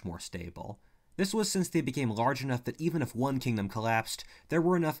became much more stable. This was since they became large enough that even if one kingdom collapsed, there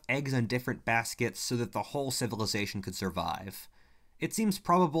were enough eggs in different baskets so that the whole civilization could survive. It seems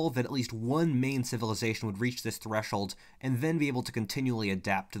probable that at least one main civilization would reach this threshold and then be able to continually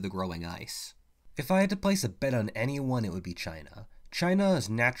adapt to the growing ice. If I had to place a bet on anyone, it would be China. China is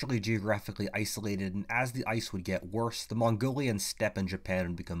naturally geographically isolated, and as the ice would get worse, the Mongolian steppe in Japan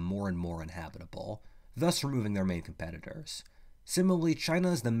would become more and more inhabitable, thus removing their main competitors. Similarly,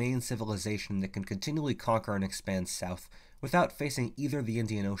 China is the main civilization that can continually conquer and expand south without facing either the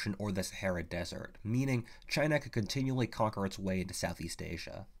Indian Ocean or the Sahara Desert, meaning China could continually conquer its way into Southeast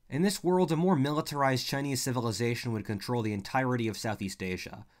Asia. In this world, a more militarized Chinese civilization would control the entirety of Southeast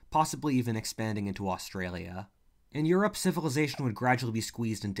Asia, possibly even expanding into Australia. In Europe, civilization would gradually be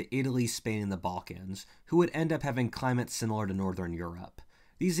squeezed into Italy, Spain, and the Balkans, who would end up having climates similar to Northern Europe.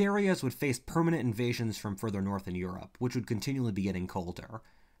 These areas would face permanent invasions from further north in Europe, which would continually be getting colder.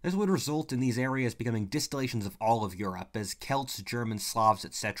 This would result in these areas becoming distillations of all of Europe, as Celts, Germans, Slavs,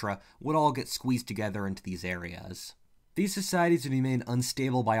 etc. would all get squeezed together into these areas. These societies would be made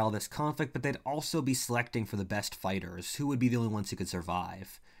unstable by all this conflict, but they'd also be selecting for the best fighters, who would be the only ones who could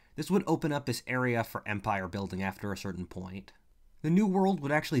survive. This would open up this area for empire building after a certain point. The New World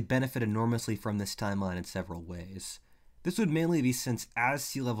would actually benefit enormously from this timeline in several ways. This would mainly be since, as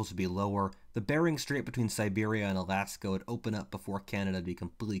sea levels would be lower, the Bering Strait between Siberia and Alaska would open up before Canada would be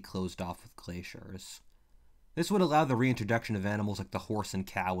completely closed off with glaciers. This would allow the reintroduction of animals like the horse and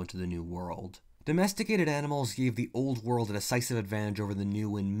cow into the New World. Domesticated animals gave the Old World a decisive advantage over the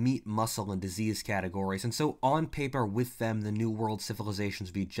New in meat, muscle, and disease categories, and so on paper with them the New World civilizations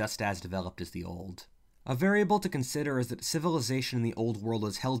would be just as developed as the Old. A variable to consider is that civilization in the Old World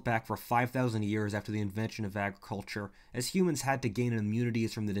was held back for 5,000 years after the invention of agriculture, as humans had to gain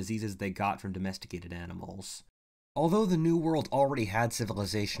immunities from the diseases they got from domesticated animals. Although the New World already had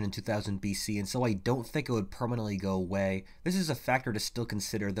civilization in 2000 BC, and so I don't think it would permanently go away, this is a factor to still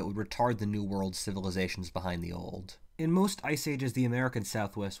consider that would retard the New World's civilizations behind the Old. In most ice ages, the American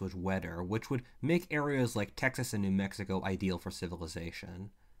Southwest was wetter, which would make areas like Texas and New Mexico ideal for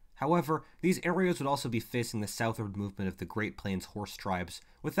civilization. However, these areas would also be facing the southward movement of the Great Plains horse tribes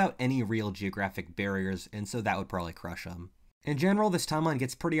without any real geographic barriers, and so that would probably crush them. In general, this timeline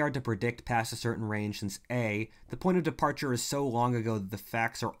gets pretty hard to predict past a certain range since A, the point of departure is so long ago that the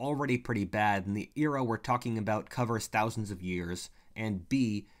facts are already pretty bad and the era we're talking about covers thousands of years, and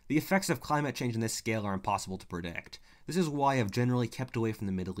B, the effects of climate change on this scale are impossible to predict. This is why I've generally kept away from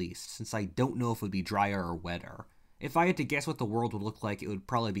the Middle East, since I don't know if it would be drier or wetter. If I had to guess what the world would look like, it would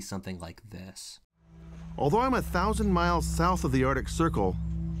probably be something like this. Although I'm 1,000 miles south of the Arctic Circle,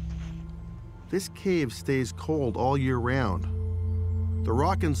 this cave stays cold all year round. The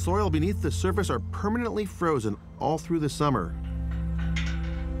rock and soil beneath the surface are permanently frozen all through the summer.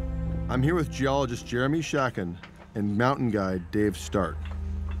 I'm here with geologist Jeremy Shakin and mountain guide Dave Start.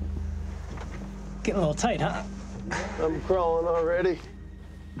 Getting a little tight, huh? I'm crawling already.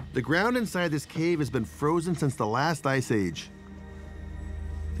 The ground inside this cave has been frozen since the last ice age.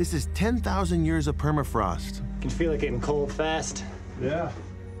 This is 10,000 years of permafrost. Can feel it getting cold fast. Yeah.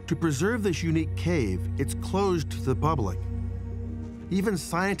 To preserve this unique cave, it's closed to the public. Even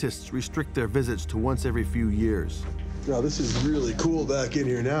scientists restrict their visits to once every few years. Now, this is really cool back in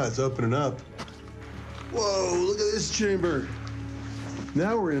here now. It's opening up. Whoa, look at this chamber.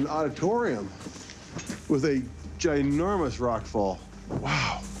 Now we're in an auditorium with a ginormous rockfall.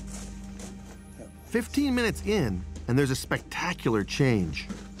 Wow. 15 minutes in, and there's a spectacular change.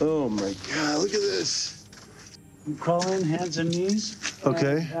 Oh my God, look at this. You crawl in, hands and knees.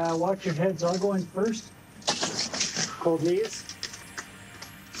 Okay. And, watch your heads. I'll go in first. Cold knees.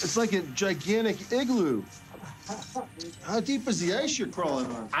 It's like a gigantic igloo. How deep is the ice you're crawling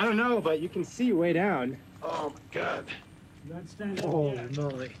on? I don't know, but you can see way down. Oh my God. Don't stand up Holy yet.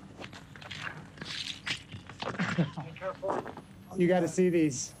 moly. Be careful. You got to see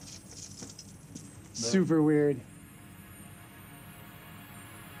these. Super weird.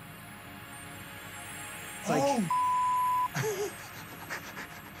 It's like,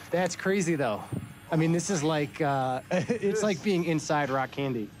 that's crazy though. I mean, this is like, it's like being inside rock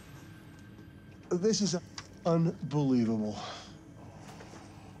candy. This is unbelievable.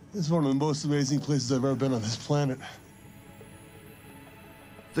 This is one of the most amazing places I've ever been on this planet.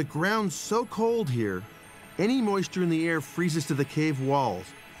 The ground's so cold here, any moisture in the air freezes to the cave walls,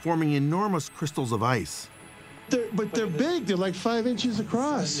 forming enormous crystals of ice. But they're big. They're like 5 inches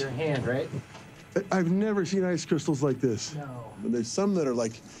across. Your hand, right? I've never seen ice crystals like this. No. And there's some that are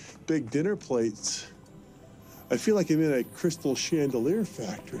like big dinner plates. I feel like I'm in a crystal chandelier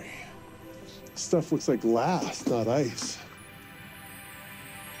factory. Stuff looks like glass, not ice.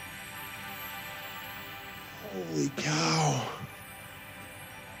 Holy cow.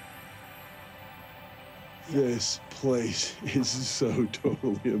 This place is so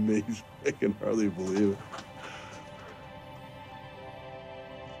totally amazing. I can hardly believe it.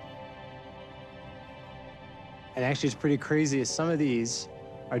 And actually, it's pretty crazy. Some of these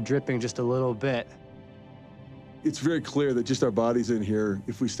are dripping just a little bit. It's very clear that just our bodies in here,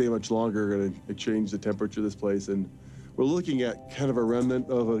 if we stay much longer, are going to change the temperature of this place. And we're looking at kind of a remnant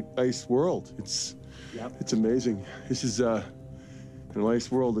of an ice world. It's amazing. This is an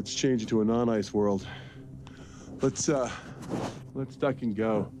ice world that's changing to a non-ice world. Let's duck and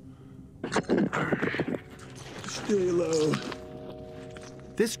go. Stay low.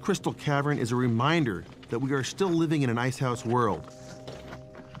 This crystal cavern is a reminder that we are still living in an icehouse world.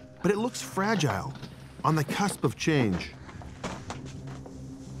 But it looks fragile, on the cusp of change.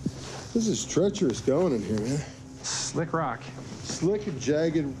 This is treacherous going in here, man. Slick rock. Slick,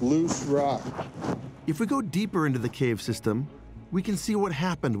 jagged, loose rock. If we go deeper into the cave system, we can see what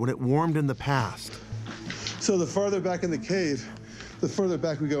happened when it warmed in the past. So the farther back in the cave, the further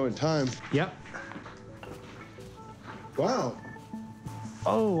back we go in time. Yep. Wow.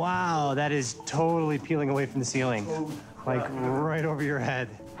 Oh, wow. That is totally peeling away from the ceiling. Like right over your head.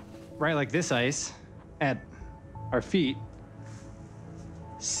 Right, like this ice at our feet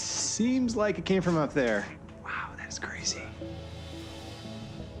seems like it came from up there. Wow, that is crazy.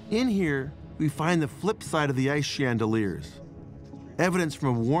 In here, we find the flip side of the ice chandeliers. Evidence from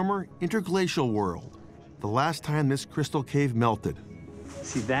a warmer interglacial world, the last time this crystal cave melted.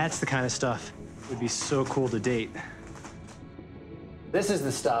 See, that's the kind of stuff that would be so cool to date. This is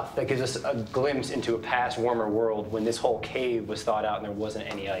the stuff that gives us a glimpse into a past warmer world when this whole cave was thawed out and there wasn't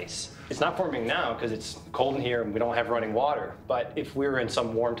any ice. It's not forming now because it's cold in here and we don't have running water. But if we were in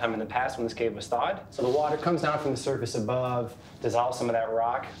some warm time in the past when this cave was thawed, so the water comes down from the surface above, dissolves some of that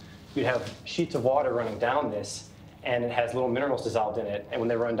rock, you'd have sheets of water running down this, and it has little minerals dissolved in it. And when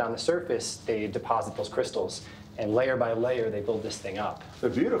they run down the surface, they deposit those crystals. And layer by layer, they build this thing up. It's a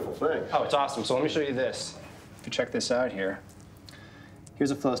beautiful thing. Oh, it's awesome. So let me show you this. If you check this out here. Here's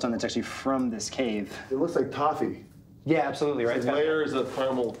a flowstone that's actually from this cave. It looks like toffee. Yeah, absolutely, right? It's layers of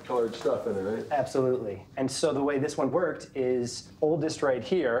caramel colored stuff in it, right? Absolutely. And so the way this one worked is oldest right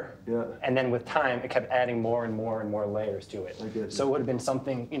here, and then with time, it kept adding more and more and more layers to it. I get you. So it would have been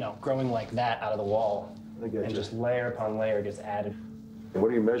something, you know, growing like that out of the wall. I get and you. just layer upon layer gets added. And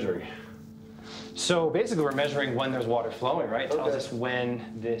what are you measuring? So basically we're measuring when there's water flowing, right? It tells Okay. us when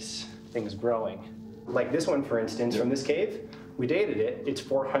this thing's growing. Like this one, for instance, from this cave, we dated it, it's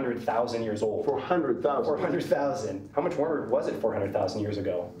 400,000 years old. 400,000. 400,000. How much warmer was it 400,000 years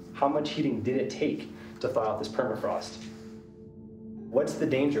ago? How much heating did it take to thaw out this permafrost? What's the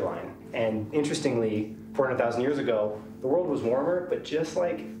danger line? And interestingly, 400,000 years ago, the world was warmer, but just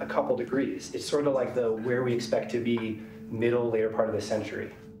like a couple degrees. It's sort of like the where we expect to be middle, later part of the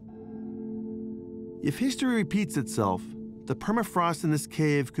century. If history repeats itself, the permafrost in this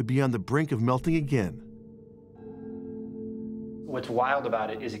cave could be on the brink of melting again. What's wild about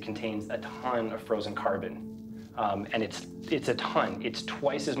it is it contains a ton of frozen carbon. And it's a ton. It's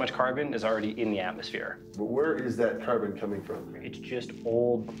twice as much carbon as already in the atmosphere. But where is that carbon coming from? It's just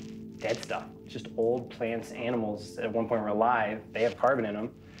old, dead stuff. It's just old plants, animals that at one point were alive. They have carbon in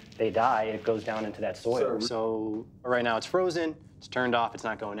them. They die, it goes down into that soil. So right now it's frozen, it's turned off, it's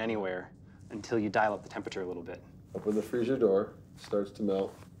not going anywhere until you dial up the temperature a little bit. Open the freezer door, starts to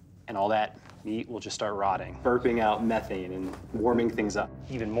melt. And all that meat will just start rotting, burping out methane and warming things up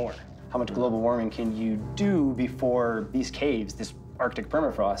even more. How much global warming can you do before these caves, this Arctic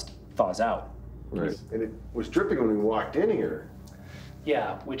permafrost, thaws out? Right. And it was dripping when we walked in here.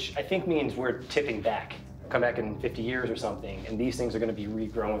 Yeah, which I think means we're tipping back. Come back in 50 years or something, and these things are going to be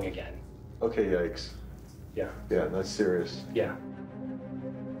regrowing again. Okay, yikes. Yeah. Yeah, that's serious. Yeah.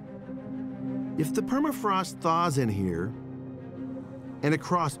 If the permafrost thaws in here and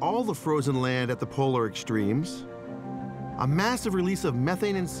across all the frozen land at the polar extremes, a massive release of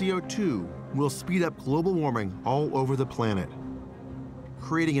methane and CO2 will speed up global warming all over the planet,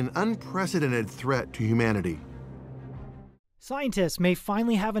 creating an unprecedented threat to humanity. Scientists may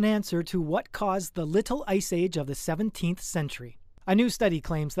finally have an answer to what caused the Little Ice Age of the 17th century. A new study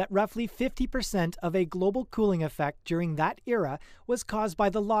claims that roughly 50% of a global cooling effect during that era was caused by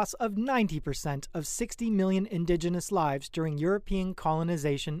the loss of 90% of 60 million indigenous lives during European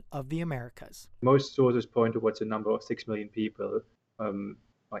colonization of the Americas. Most sources point towards a number of 6 million people,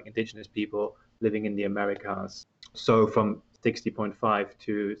 like indigenous people, living in the Americas. So from 60.5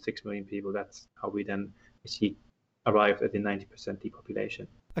 to 6 million people, that's how we then arrived at the 90% depopulation.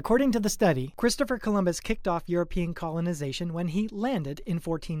 According to the study, Christopher Columbus kicked off European colonization when he landed in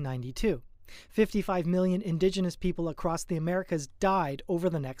 1492. 55 million indigenous people across the Americas died over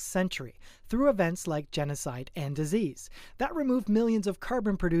the next century through events like genocide and disease. That removed millions of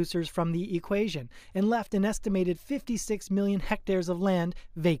carbon producers from the equation and left an estimated 56 million hectares of land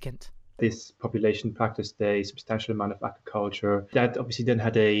vacant. This population practiced a substantial amount of agriculture. That obviously then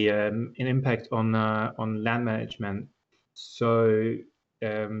had an impact on land management. So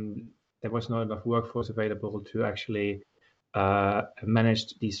there was not enough workforce available to actually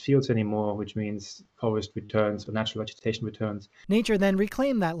manage these fields anymore, which means forest returns or natural vegetation returns. Nature then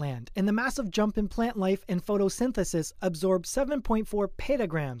reclaimed that land, and the massive jump in plant life and photosynthesis absorbed 7.4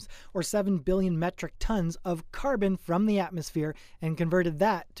 petagrams, or 7 billion metric tons of carbon from the atmosphere and converted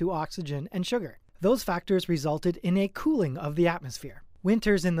that to oxygen and sugar. Those factors resulted in a cooling of the atmosphere.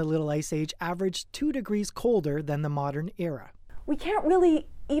 Winters in the Little Ice Age averaged 2 degrees colder than the modern era. We can't really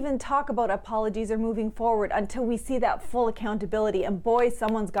even talk about apologies or moving forward until we see that full accountability, and boy,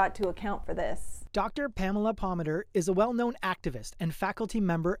 someone's got to account for this. Dr. Pamela Palmater is a well-known activist and faculty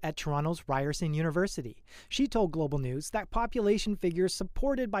member at Toronto's Ryerson University. She told Global News that population figures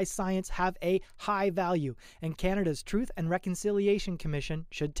supported by science have a high value, and Canada's Truth and Reconciliation Commission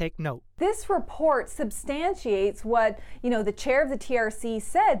should take note. This report substantiates what, the chair of the TRC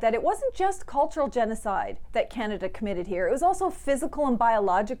said, that it wasn't just cultural genocide that Canada committed here. It was also physical and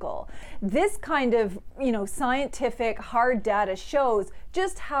biological. This kind of, scientific hard data shows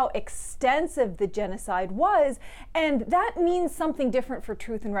just how extensive the genocide was, and that means something different for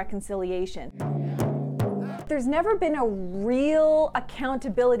Truth and Reconciliation. There's never been a real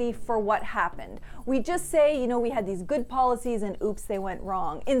accountability for what happened. We just say, we had these good policies and oops, they went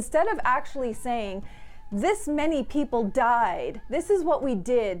wrong. Instead of actually saying, this many people died, this is what we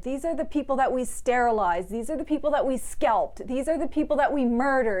did, these are the people that we sterilized, these are the people that we scalped, these are the people that we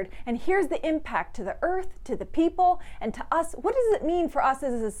murdered, and here's the impact to the earth, to the people, and to us. What does it mean for us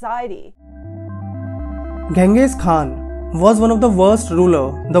as a society? Genghis Khan was one of the worst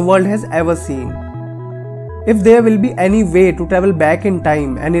ruler the world has ever seen. If there will be any way to travel back in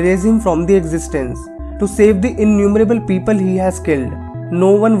time and erase him from the existence to save the innumerable people he has killed,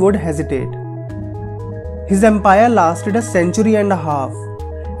 no one would hesitate. His empire lasted a century and a half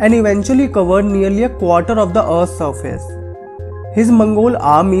and eventually covered nearly a quarter of the Earth's surface. His Mongol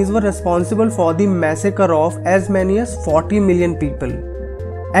armies were responsible for the massacre of as many as 40 million people.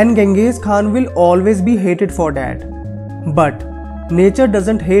 And Genghis Khan will always be hated for that. But nature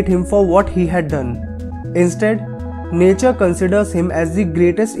doesn't hate him for what he had done. Instead, nature considers him as the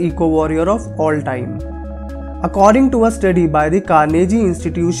greatest eco-warrior of all time. According to a study by the Carnegie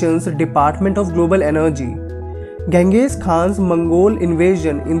Institution's Department of Global Energy, Genghis Khan's Mongol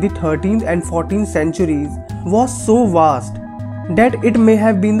invasion in the 13th and 14th centuries was so vast that it may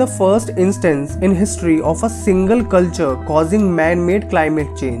have been the first instance in history of a single culture causing man-made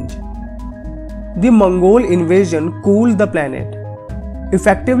climate change. The Mongol invasion cooled the planet,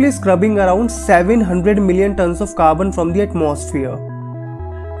 effectively scrubbing around 700 million tons of carbon from the atmosphere,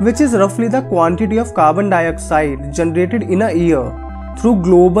 which is roughly the quantity of carbon dioxide generated in a year through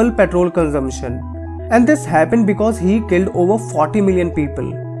global petrol consumption. And this happened because he killed over 40 million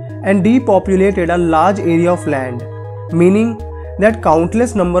people and depopulated a large area of land, meaning that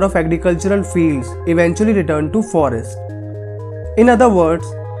countless number of agricultural fields eventually returned to forest. In other words,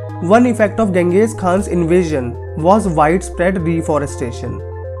 one effect of Genghis Khan's invasion was widespread reforestation.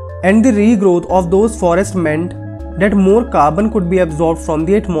 And the regrowth of those forests meant that more carbon could be absorbed from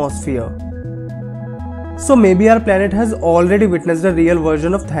the atmosphere. So maybe our planet has already witnessed a real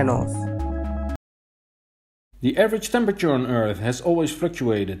version of Thanos. The average temperature on Earth has always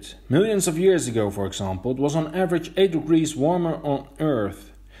fluctuated. Millions of years ago, for example, it was on average 8 degrees warmer on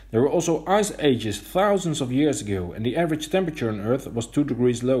Earth. There were also ice ages thousands of years ago, and the average temperature on Earth was 2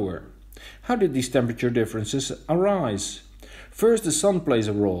 degrees lower. How did these temperature differences arise? First, the sun plays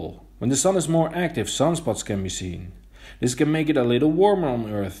a role. When the sun is more active, sunspots can be seen. This can make it a little warmer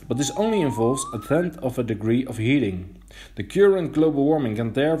on Earth, but this only involves 1/10 of a degree of heating. The current global warming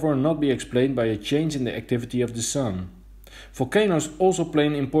can therefore not be explained by a change in the activity of the sun. Volcanoes also play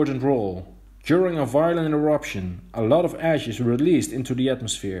an important role. During a violent eruption, a lot of ash is released into the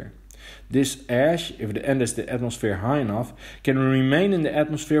atmosphere. This ash, if it enters the atmosphere high enough, can remain in the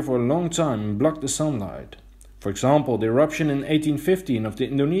atmosphere for a long time and block the sunlight. For example, the eruption in 1815 of the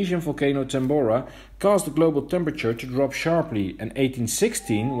Indonesian volcano Tambora caused the global temperature to drop sharply, and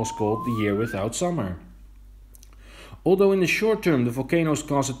 1816 was called the year without summer. Although in the short term the volcanoes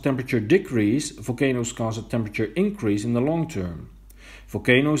cause a temperature decrease, volcanoes cause a temperature increase in the long term.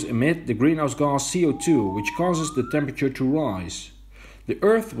 Volcanoes emit the greenhouse gas CO2, which causes the temperature to rise. The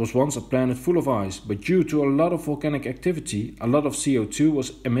Earth was once a planet full of ice, but due to a lot of volcanic activity, a lot of CO2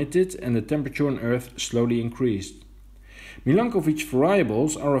 was emitted and the temperature on Earth slowly increased. Milankovitch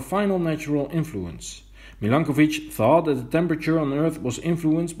variables are a final natural influence. Milankovitch thought that the temperature on Earth was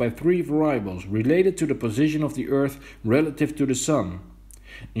influenced by 3 variables related to the position of the Earth relative to the Sun.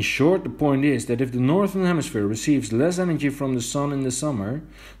 In short, the point is that if the Northern Hemisphere receives less energy from the Sun in the summer,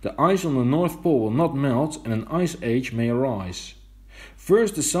 the ice on the North Pole will not melt and an ice age may arise.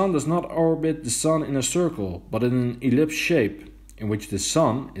 First, the Sun does not orbit the Sun in a circle, but in an ellipse shape, in which the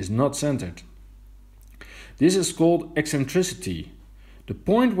Sun is not centered. This is called eccentricity. The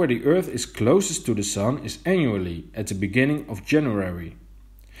point where the Earth is closest to the Sun is annually, at the beginning of January.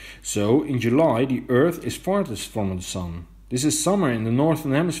 So, in July, the Earth is farthest from the Sun. This is summer in the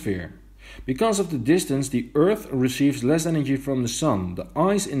Northern Hemisphere. Because of the distance, the Earth receives less energy from the Sun. The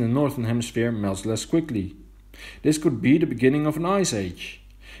ice in the Northern Hemisphere melts less quickly. This could be the beginning of an ice age.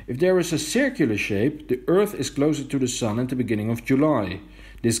 If there is a circular shape, the Earth is closer to the Sun at the beginning of July.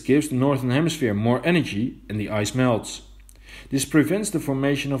 This gives the Northern Hemisphere more energy and the ice melts. This prevents the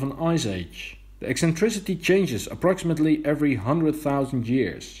formation of an ice age. The eccentricity changes approximately every 100,000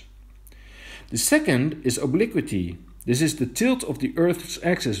 years. The second is obliquity. This is the tilt of the Earth's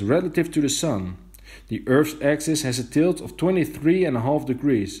axis relative to the Sun. The Earth's axis has a tilt of 23.5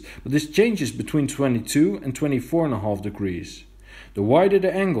 degrees, but this changes between 22 and 24.5 degrees. The wider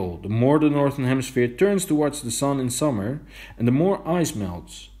the angle, the more the Northern Hemisphere turns towards the Sun in summer, and the more ice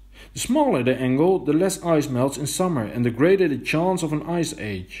melts. The smaller the angle, the less ice melts in summer, and the greater the chance of an ice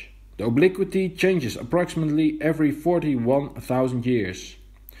age. The obliquity changes approximately every 41,000 years.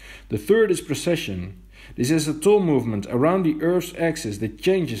 The third is precession. This is a total movement around the Earth's axis that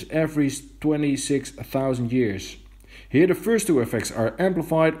changes every 26,000 years. Here the first 2 effects are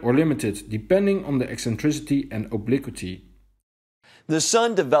amplified or limited depending on the eccentricity and obliquity. The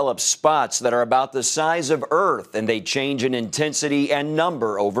Sun develops spots that are about the size of Earth, and they change in intensity and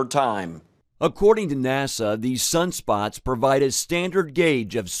number over time. According to NASA, these sunspots provide a standard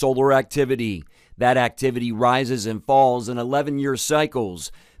gauge of solar activity. That activity rises and falls in 11-year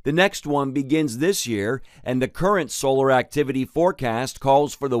cycles. The next one begins this year, and the current solar activity forecast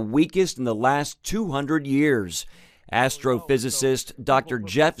calls for the weakest in the last 200 years. Astrophysicist Dr.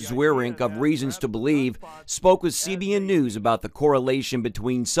 Jeff Zwirink of Reasons to Believe spoke with CBN News about the correlation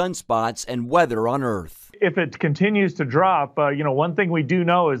between sunspots and weather on Earth. If it continues to drop, one thing we do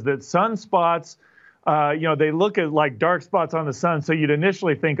know is that sunspots, they look at like dark spots on the sun. So you'd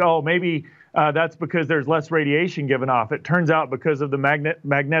initially think, oh, maybe that's because there's less radiation given off. It turns out because of the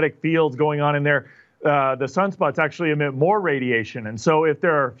magnetic fields going on in there, the sunspots actually emit more radiation. And so if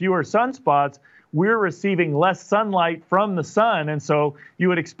there are fewer sunspots, we're receiving less sunlight from the sun. And so you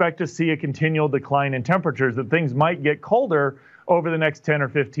would expect to see a continual decline in temperatures, that things might get colder over the next 10 or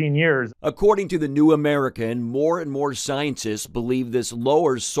 15 years. According to the New American, more and more scientists believe this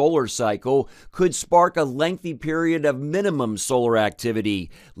lower solar cycle could spark a lengthy period of minimum solar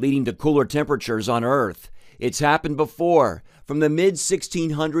activity, leading to cooler temperatures on Earth. It's happened before. From the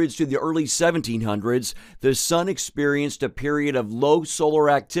mid-1600s to the early 1700s, the sun experienced a period of low solar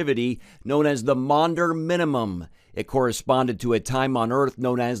activity known as the Maunder Minimum. It corresponded to a time on Earth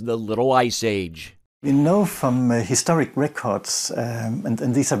known as the Little Ice Age. We know from historic records, and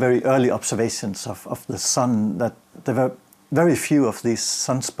these are very early observations of the sun, that there were very few of these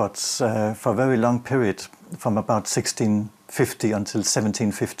sunspots for a very long period, from about 1650 until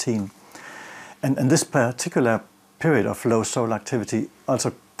 1715. And this particular period of low solar activity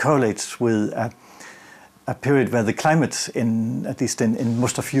also correlates with a period where the climate, at least in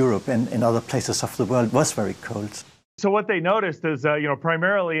most of Europe and in other places of the world, was very cold. So what they noticed is,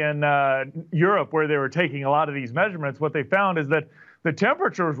 primarily in Europe, where they were taking a lot of these measurements, what they found is that the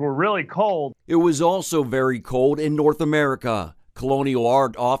temperatures were really cold. It was also very cold in North America. Colonial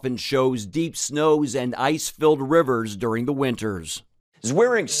art often shows deep snows and ice-filled rivers during the winters.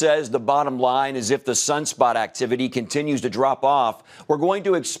 Zwirink says the bottom line is if the sunspot activity continues to drop off, we're going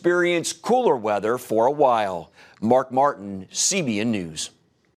to experience cooler weather for a while. Mark Martin, CBN News.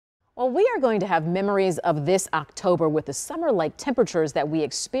 Well, we are going to have memories of this October with the summer-like temperatures that we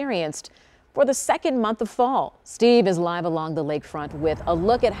experienced for the second month of fall. Steve is live along the lakefront with a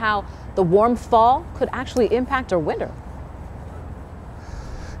look at how the warm fall could actually impact our winter.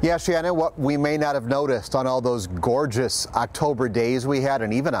 Yeah, Shannon, what we may not have noticed on all those gorgeous October days we had,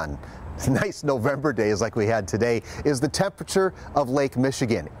 and even on nice November days like we had today, is the temperature of Lake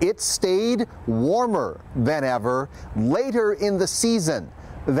Michigan. It stayed warmer than ever later in the season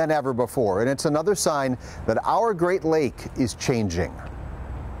than ever before, and it's another sign that our Great Lake is changing.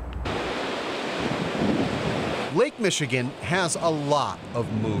 Lake Michigan has a lot of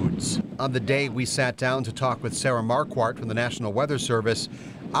moods. On the day we sat down to talk with Sarah Marquardt from the National Weather Service,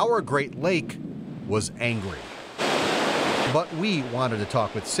 our Great Lake was angry. But we wanted to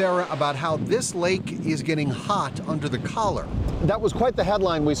talk with Sarah about how this lake is getting hot under the collar. That was quite the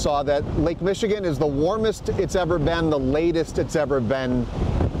headline we saw, that Lake Michigan is the warmest it's ever been, the latest it's ever been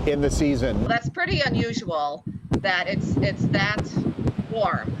in the season. Well, that's pretty unusual that it's that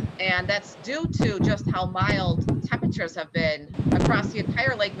warm, and that's due to just how mild temperatures have been across the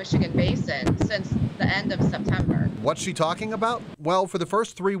entire Lake Michigan basin since the end of September. What's she talking about? Well, for the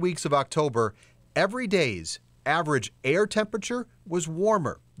first 3 weeks of October, every day's average air temperature was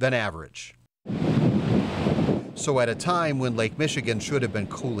warmer than average. So at a time when Lake Michigan should have been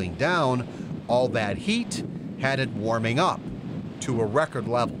cooling down, all that heat had it warming up to a record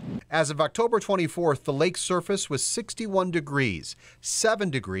level. As of October 24th, the lake's surface was 61 degrees, 7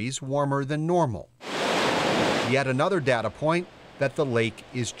 degrees warmer than normal. Yet another data point that the lake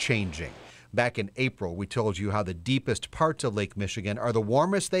is changing. Back in April, we told you how the deepest parts of Lake Michigan are the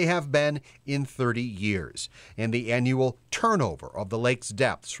warmest they have been in 30 years. And the annual turnover of the lake's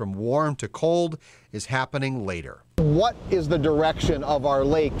depths from warm to cold is happening later. What is the direction of our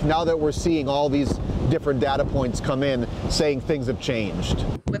lake now that we're seeing all these different data points come in saying things have changed?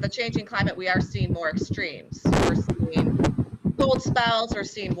 With the changing climate, we are seeing more extremes. We're seeing cold spells, we're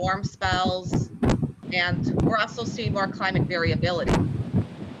seeing warm spells, and we're also seeing more climate variability,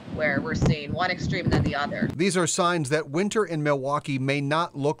 where we're seeing one extreme than the other. These are signs that winter in Milwaukee may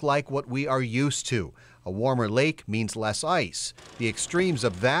not look like what we are used to. A warmer lake means less ice. The extremes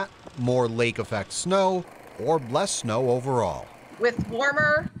of that, more lake effect snow or less snow overall. With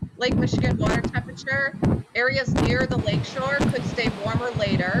warmer Lake Michigan water temperature, areas near the lakeshore could stay warmer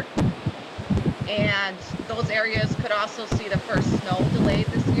later, and those areas could also see the first snow delayed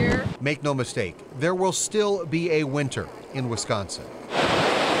this year. Make no mistake, there will still be a winter in Wisconsin.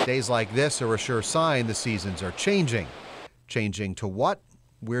 Days like this are a sure sign the seasons are changing. Changing to what?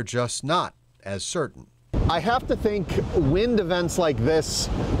 We're just not as certain. I have to think wind events like this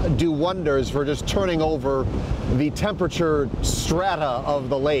do wonders for just turning over the temperature strata of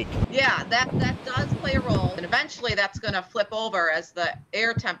the lake. Yeah, that does play a role. And eventually that's going to flip over as the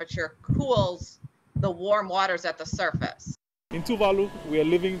air temperature cools the warm waters at the surface. In Tuvalu, we are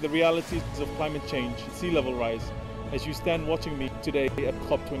living the realities of climate change, sea level rise, as you stand watching me today at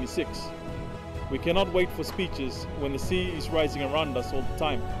COP26. We cannot wait for speeches when the sea is rising around us all the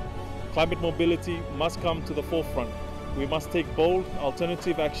time. Climate mobility must come to the forefront. We must take bold,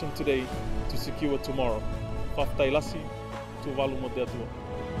 alternative action today to secure tomorrow. Faftailasi, Tuvalu Modetua.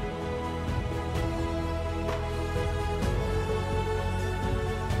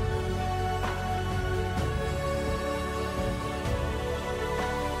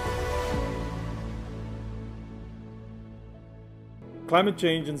 Climate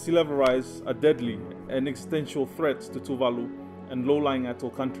change and sea level rise are deadly and existential threats to Tuvalu and low-lying atoll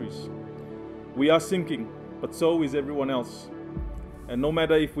countries. We are sinking, but so is everyone else. And no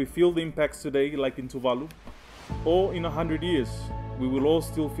matter if we feel the impacts today, like in Tuvalu, or in 100 years, we will all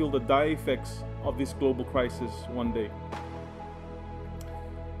still feel the dire effects of this global crisis one day.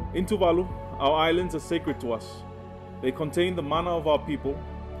 In Tuvalu, our islands are sacred to us. They contain the mana of our people.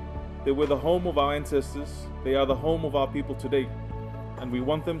 They were the home of our ancestors. They are the home of our people today. And we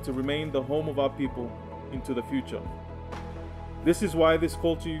want them to remain the home of our people into the future. This is why this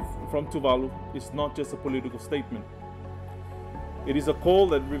call to you from Tuvalu is not just a political statement. It is a call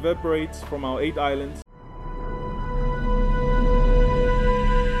that reverberates from our 8 islands.